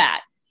 who did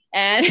that?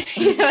 And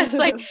it's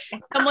like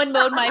someone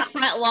mowed my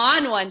front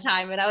lawn one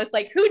time. And I was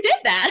like, who did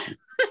that?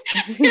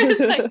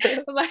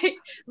 Like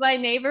my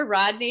neighbor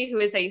Rodney, who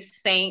is a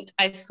saint,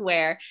 I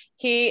swear,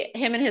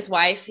 him and his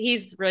wife,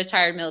 he's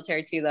retired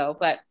military too though,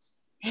 but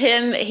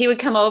he would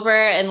come over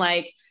and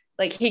like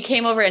he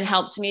came over and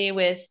helped me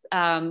with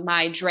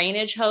my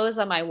drainage hose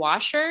on my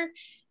washer,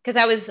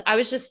 because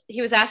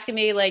he was asking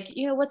me like,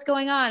 what's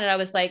going on, and I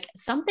was like,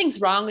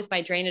 something's wrong with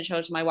my drainage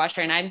hose on my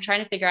washer and I'm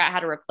trying to figure out how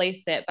to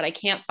replace it, but I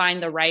can't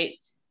find the right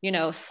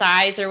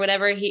size or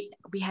whatever.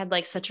 We had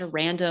like such a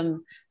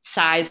random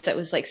size that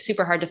was like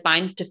super hard to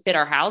find to fit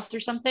our house or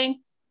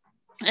something.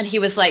 And he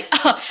was like,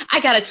 oh,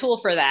 I got a tool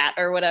for that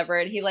or whatever.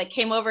 And he like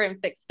came over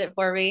and fixed it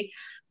for me.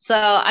 So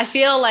I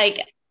feel like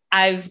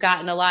I've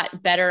gotten a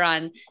lot better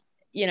on,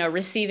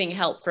 receiving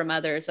help from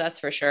others. That's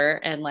for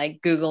sure. And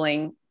like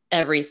Googling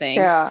everything.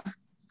 Yeah.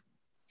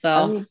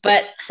 So,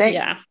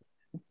 yeah.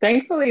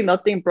 Thankfully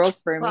nothing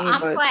broke for me.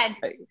 I'm glad.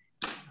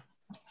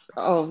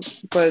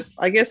 But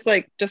I guess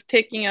like just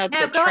taking out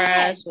the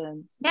trash ahead.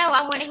 and no,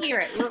 I want to hear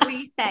it. What were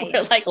you saying?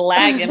 We're like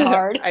lagging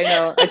hard. I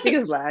know. I think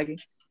it's lagging.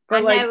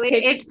 But I know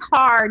it's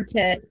hard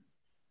to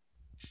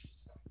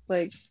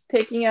like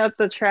taking out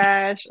the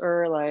trash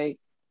or like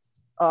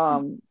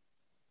unclogging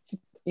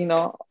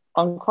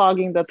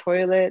the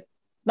toilet.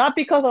 Not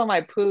because of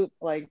my poop,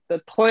 like the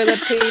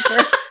toilet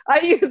paper. I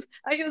use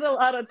a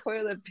lot of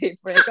toilet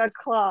paper. It got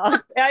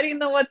clogged. I didn't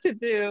know what to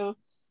do.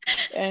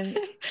 And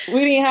we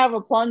didn't have a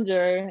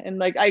plunger, and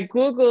like I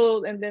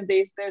googled and then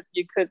they said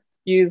you could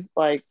use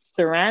like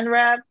saran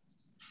wrap,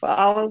 but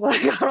I was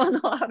like, I don't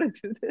know how to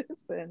do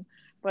this.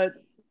 But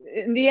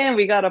in the end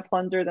we got a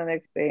plunger the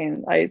next day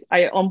and I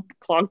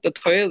unclogged the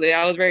toilet.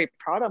 I was very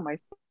proud of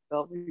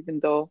myself, even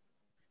though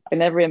I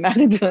never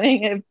imagined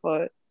doing it.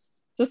 But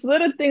just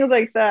little things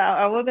like that.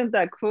 I wasn't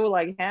that cool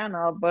like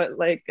Hannah, but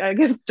like I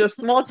guess just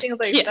small things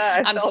like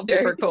that. I'm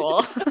super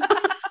cool.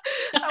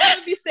 I want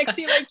to be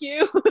sexy like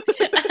you.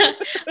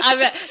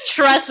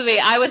 Trust me,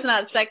 I was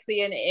not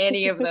sexy in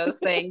any of those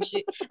things.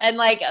 And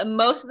like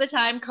most of the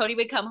time, Cody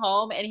would come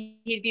home and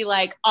he'd be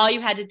like, all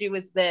you had to do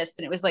was this.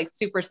 And it was like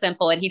super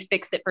simple and he'd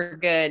fix it for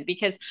good,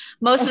 because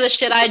most of the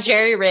shit I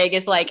jerry rig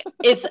is like,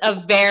 it's a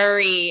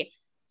very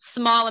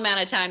small amount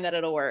of time that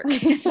it'll work.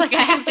 It's like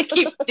I have to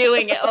keep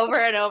doing it over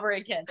and over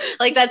again.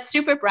 Like that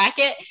stupid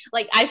bracket,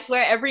 like I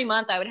swear every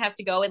month I would have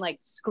to go and like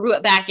screw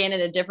it back in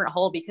a different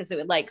hole because it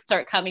would like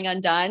start coming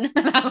undone.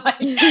 And I'm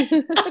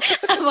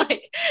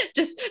like,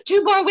 just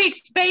 2 more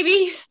weeks,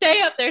 baby.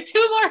 Stay up there.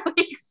 2 more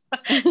weeks.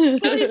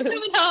 Cody's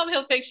coming home.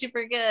 He'll fix you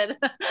for good.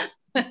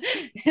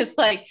 It's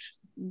like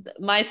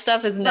my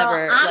stuff is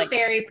never. Well, I'm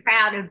very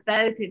proud of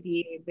both of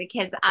you,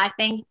 because I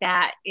think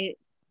that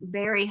it's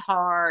very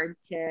hard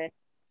to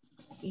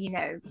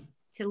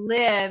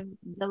live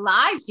the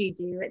lives you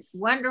do. It's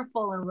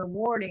wonderful and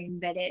rewarding,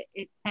 but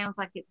it sounds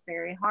like it's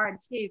very hard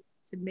too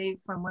to move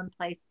from one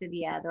place to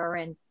the other,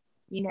 and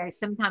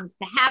sometimes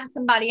to have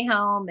somebody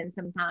home and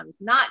sometimes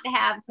not to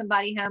have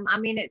somebody home. I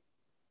mean,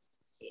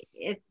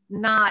 it's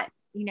not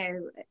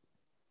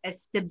a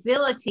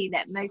stability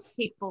that most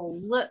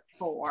people look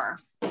for.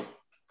 So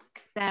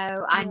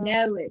I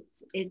know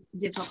it's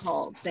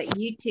difficult, but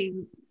you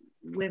two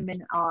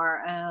women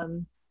are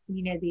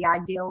the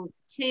ideal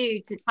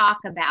too to talk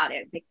about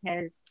it,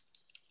 because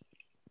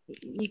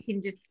you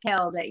can just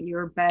tell that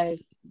you're both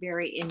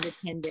very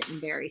independent and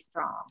very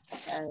strong.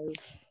 So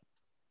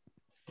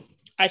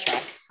I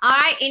try. All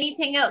right,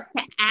 anything else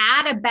to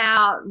add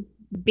about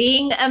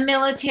being a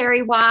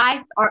military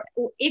wife? Or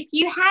if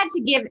you had to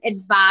give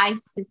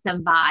advice to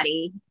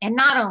somebody, and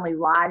not only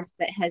wives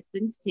but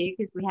husbands too,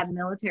 because we have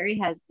military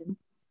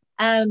husbands,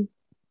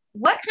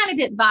 what kind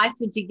of advice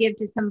would you give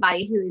to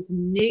somebody who is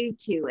new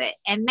to it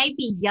and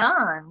maybe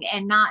young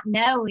and not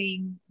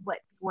knowing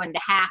what's going to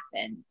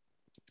happen?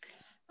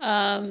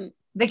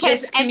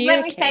 Because, and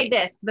let me say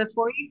this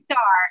before you start,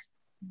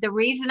 the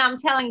reason I'm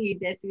telling you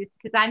this is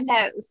because I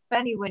know it was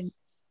funny when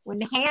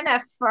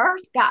Hannah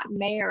first got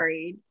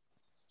married.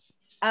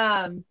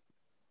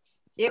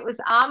 It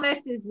was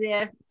almost as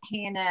if,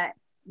 Hannah,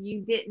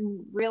 you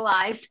didn't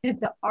realize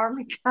that the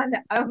Army kind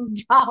of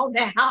owned y'all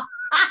now.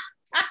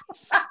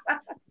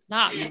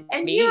 Not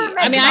and me. You were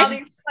making all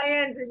these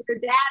plans, and your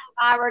dad and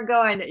I were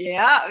going,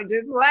 yeah,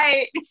 just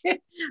wait. But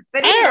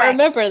anyway, I don't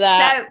remember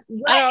that. So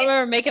I don't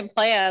remember making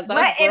plans. I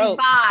was broke.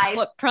 Advice?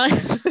 What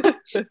plans?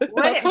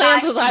 what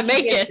plans was I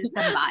making?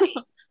 Somebody?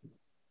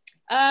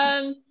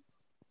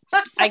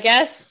 I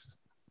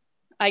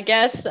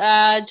guess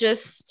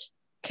just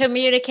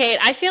communicate.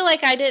 I feel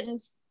like I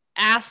didn't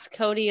ask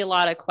Cody a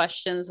lot of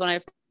questions when I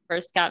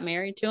first got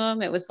married to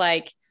him. It was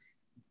like,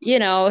 you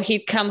know,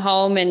 he'd come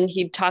home and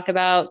he'd talk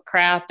about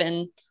crap.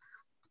 And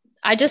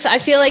I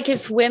feel like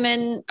if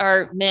women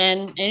or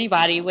men,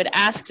 anybody would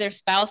ask their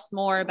spouse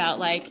more about,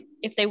 like,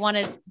 if they want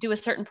to do a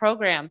certain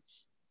program,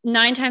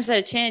 9 times out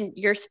of 10,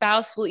 your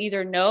spouse will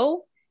either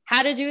know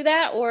how to do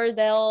that or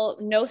they'll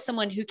know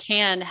someone who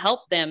can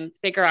help them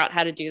figure out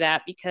how to do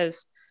that,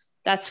 because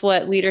that's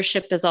what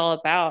leadership is all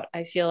about,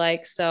 I feel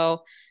like.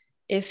 So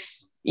if,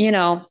 you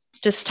know,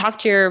 just talk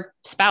to your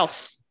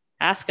spouse,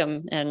 ask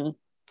them, and,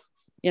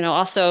 you know,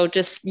 also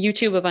just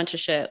YouTube a bunch of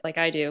shit like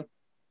I do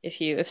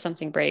if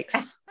something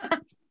breaks.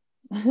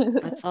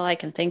 That's all I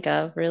can think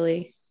of,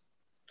 really.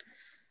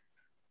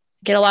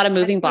 Get a lot of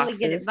moving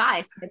boxes. Really good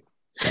advice.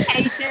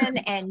 Education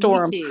and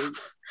YouTube.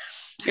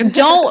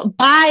 Don't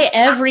buy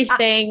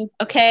everything,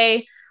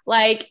 okay?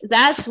 Like,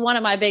 that's one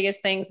of my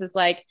biggest things is,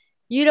 like,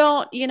 you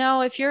don't, you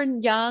know, if you're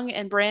young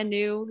and brand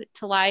new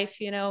to life,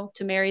 you know,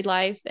 to married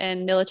life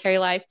and military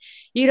life,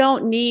 you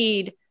don't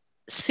need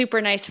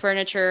super nice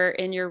furniture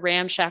in your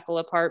ramshackle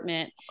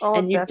apartment.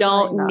 And you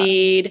don't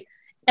need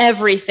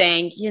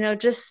everything, you know,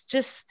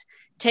 just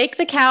take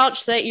the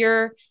couch that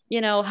your, you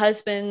know,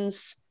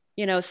 husband's,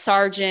 you know,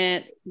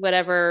 sergeant,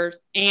 whatever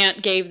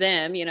aunt gave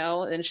them, you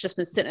know, and it's just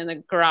been sitting in the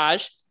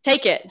garage.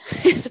 Take it.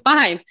 It's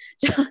fine.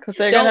 Because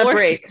they're going to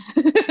break.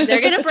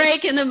 They're going to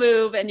break in the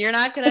move, and you're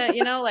not going to,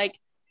 you know, like,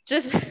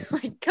 just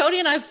like Cody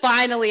and I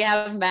finally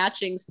have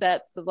matching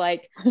sets of,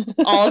 like,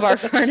 all of our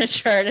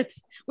furniture. And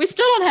we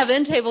still don't have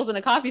end tables and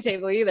a coffee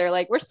table either.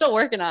 Like, we're still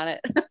working on it.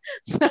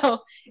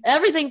 So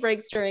everything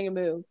breaks during a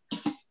move.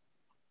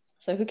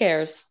 So who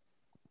cares?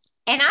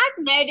 And I've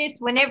noticed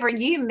whenever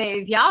you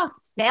move, y'all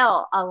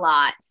sell a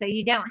lot, so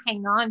you don't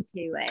hang on to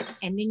it.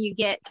 And then you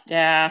get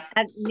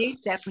new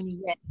stuff when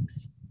you get,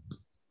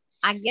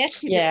 I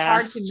guess, because it's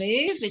hard to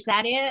move. Is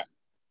that it?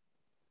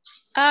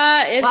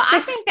 I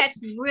think that's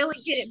really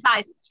good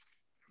advice.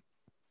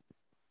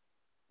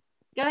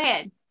 Go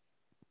ahead.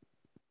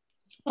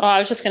 Oh, I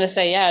was just going to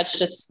say, it's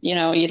just, you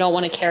know, you don't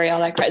want to carry all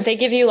that crap. They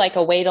give you, like,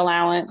 a weight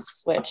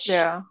allowance, which,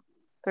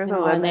 there's a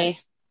limit.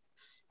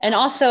 And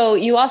also,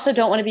 you also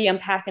don't want to be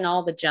unpacking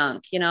all the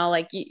junk, you know,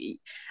 like,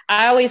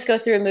 I always go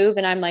through a move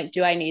and I'm like,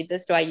 do I need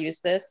this? Do I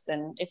use this?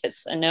 And if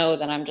it's a no,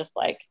 then I'm just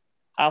like,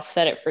 I'll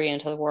set it free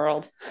into the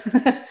world.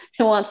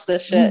 Who wants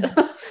this shit?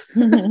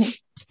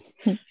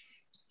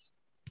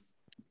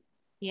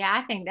 Yeah,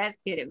 I think that's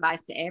good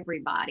advice to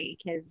everybody,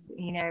 because,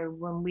 you know,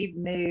 when we've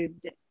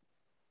moved,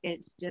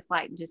 it's just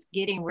like, just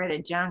getting rid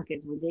of junk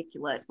is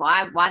ridiculous.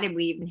 Why did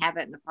we even have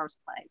it in the first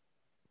place?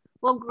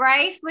 Well,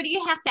 Grace, what do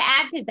you have to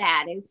add to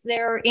that? Is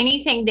there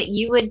anything that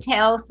you would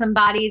tell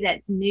somebody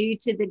that's new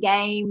to the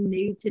game,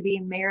 new to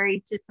being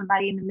married to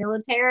somebody in the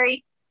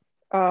military?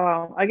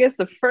 I guess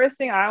the first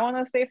thing I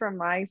want to say from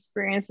my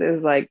experience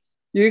is, like,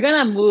 you're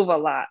going to move a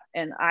lot.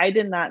 And I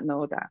did not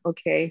know that.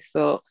 Okay.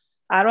 So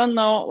I don't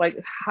know,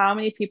 like, how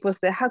many people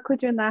say, how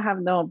could you not have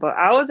known? But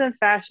I was in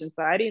fashion,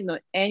 so I didn't know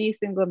any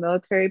single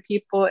military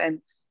people. And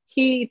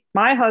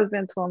my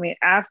husband told me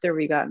after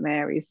we got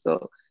married.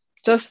 So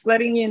just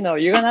letting you know,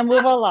 you're going to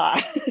move a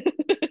lot.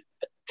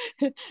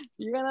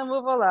 You're going to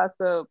move a lot.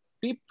 So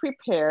be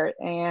prepared.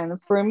 And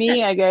for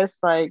me, I guess,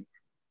 like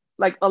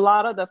a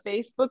lot of the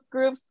Facebook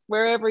groups,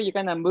 wherever you're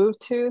going to move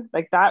to,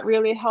 like, that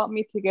really helped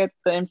me to get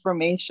the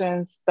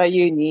information that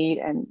you need.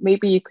 And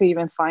maybe you could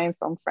even find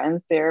some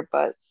friends there.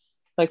 But,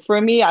 like,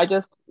 for me, I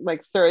just,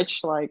 like,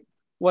 search, like,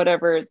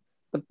 whatever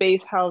the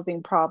base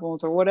housing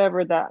problems or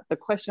whatever that the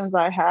questions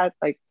I had,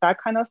 like, that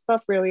kind of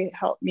stuff really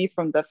helped me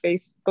from the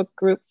Facebook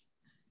groups.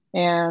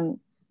 And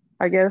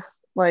I guess,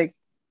 like,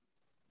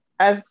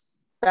 as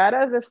bad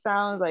as it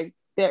sounds, like,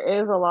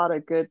 there is a lot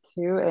of good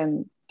too.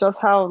 And just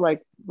how,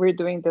 like, we're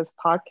doing this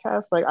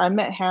podcast, like, I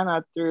met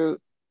Hannah through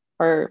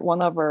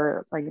one of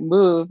our, like,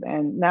 move,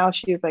 and now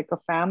she's like a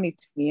family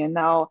to me, and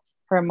now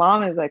her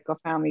mom is like a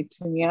family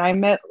to me, and I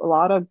met a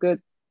lot of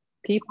good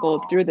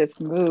people through this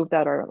move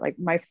that are, like,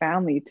 my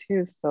family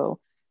too. So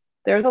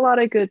there's a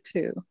lot of good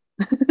too.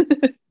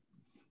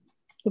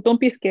 So don't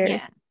be scared.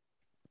 Yeah.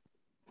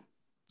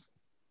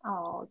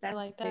 Oh, that's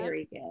like that.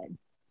 Very good.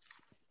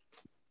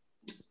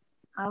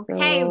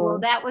 Okay, well, So,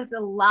 that was a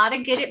lot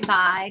of good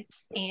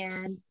advice.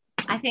 And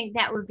I think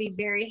that would be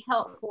very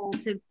helpful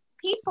to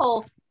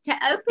people to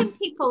open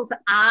people's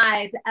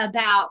eyes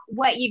about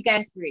what you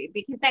go through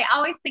because they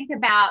always think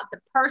about the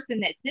person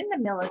that's in the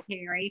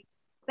military,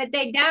 but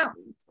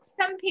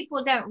some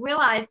people don't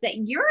realize that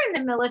you're in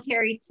the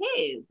military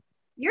too.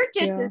 You're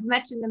just yeah. as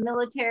much in the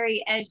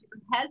military as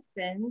your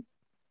husband's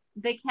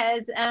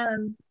because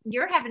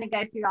you're having to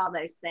go through all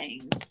those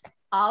things,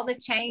 all the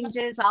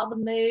changes, all the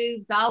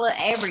moves, all of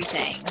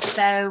everything.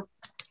 So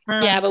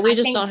Yeah, but we I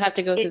just think don't have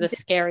to go through the it,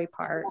 scary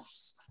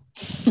parts.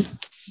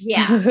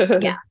 yeah,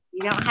 yeah.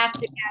 You don't have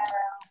to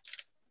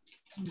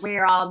go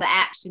where all the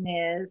action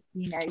is.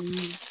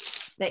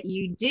 That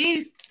you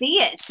do see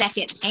it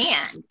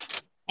secondhand,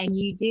 and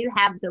you do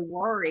have the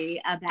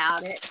worry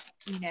about it.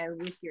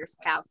 With your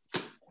spouse.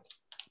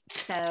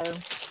 So,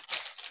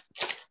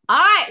 all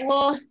right.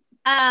 Well,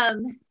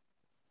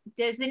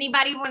 does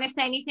anybody want to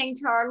say anything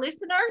to our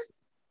listeners?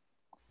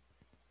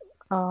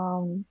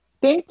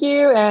 Thank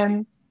you,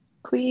 and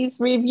please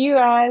review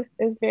us.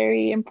 It's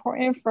very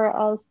important for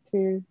us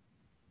to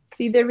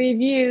see the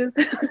reviews.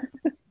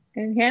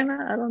 And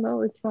Hannah, I don't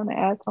know if you want to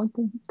add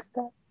something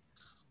to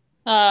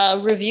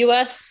that. Review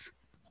us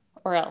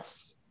or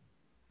else.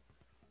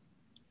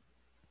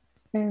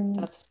 And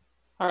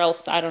Or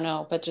else I don't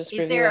know, but just Is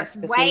review there us a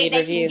because we way need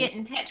they reviews. can get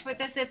in touch with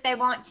us if they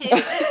want to?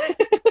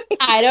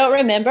 I don't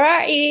remember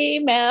our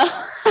email.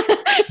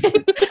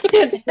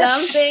 It's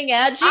something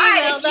at gmail.com. All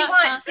right, if you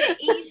want to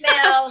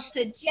email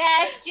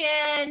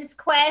suggestions,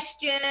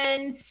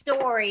 questions,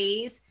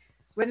 stories,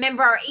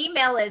 remember our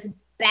email is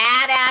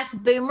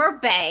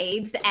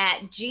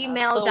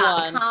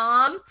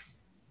badassboomerbabes@gmail.com.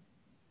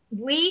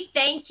 We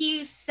thank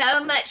you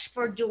so much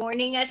for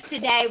joining us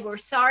today. We're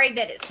sorry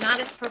that it's not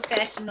as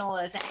professional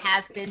as it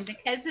has been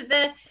because of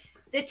the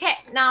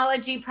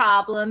technology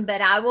problem,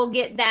 but I will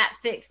get that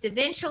fixed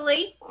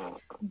eventually.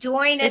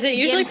 Join us. Is it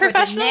usually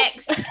professional?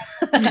 Just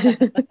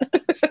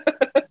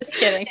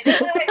kidding.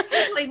 It's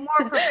usually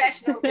more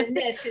professional than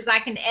this because I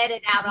can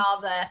edit out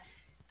all the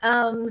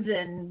ums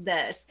and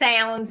the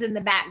sounds in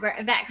the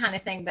background, that kind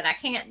of thing, but I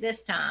can't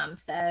this time.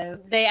 So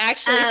they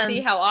actually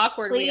see how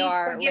awkward we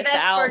are. Please forgive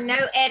us for no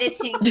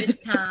editing this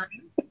time.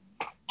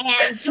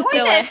 And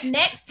join us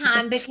next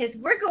time because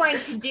we're going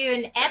to do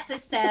an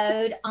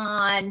episode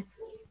on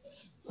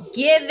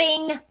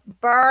giving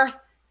birth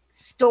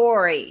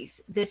stories,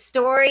 the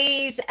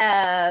stories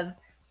of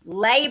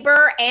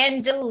labor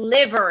and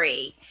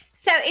delivery.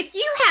 So if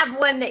you have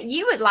one that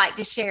you would like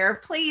to share,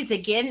 please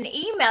again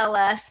email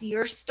us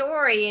your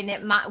story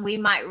and we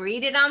might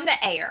read it on the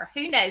air.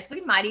 Who knows? We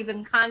might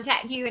even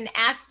contact you and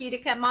ask you to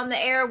come on the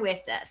air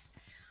with us.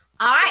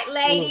 All right,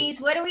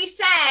 ladies, what do we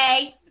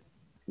say?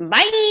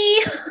 Bye.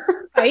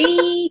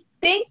 Bye.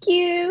 Thank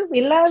you. We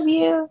love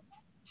you.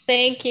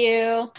 Thank you.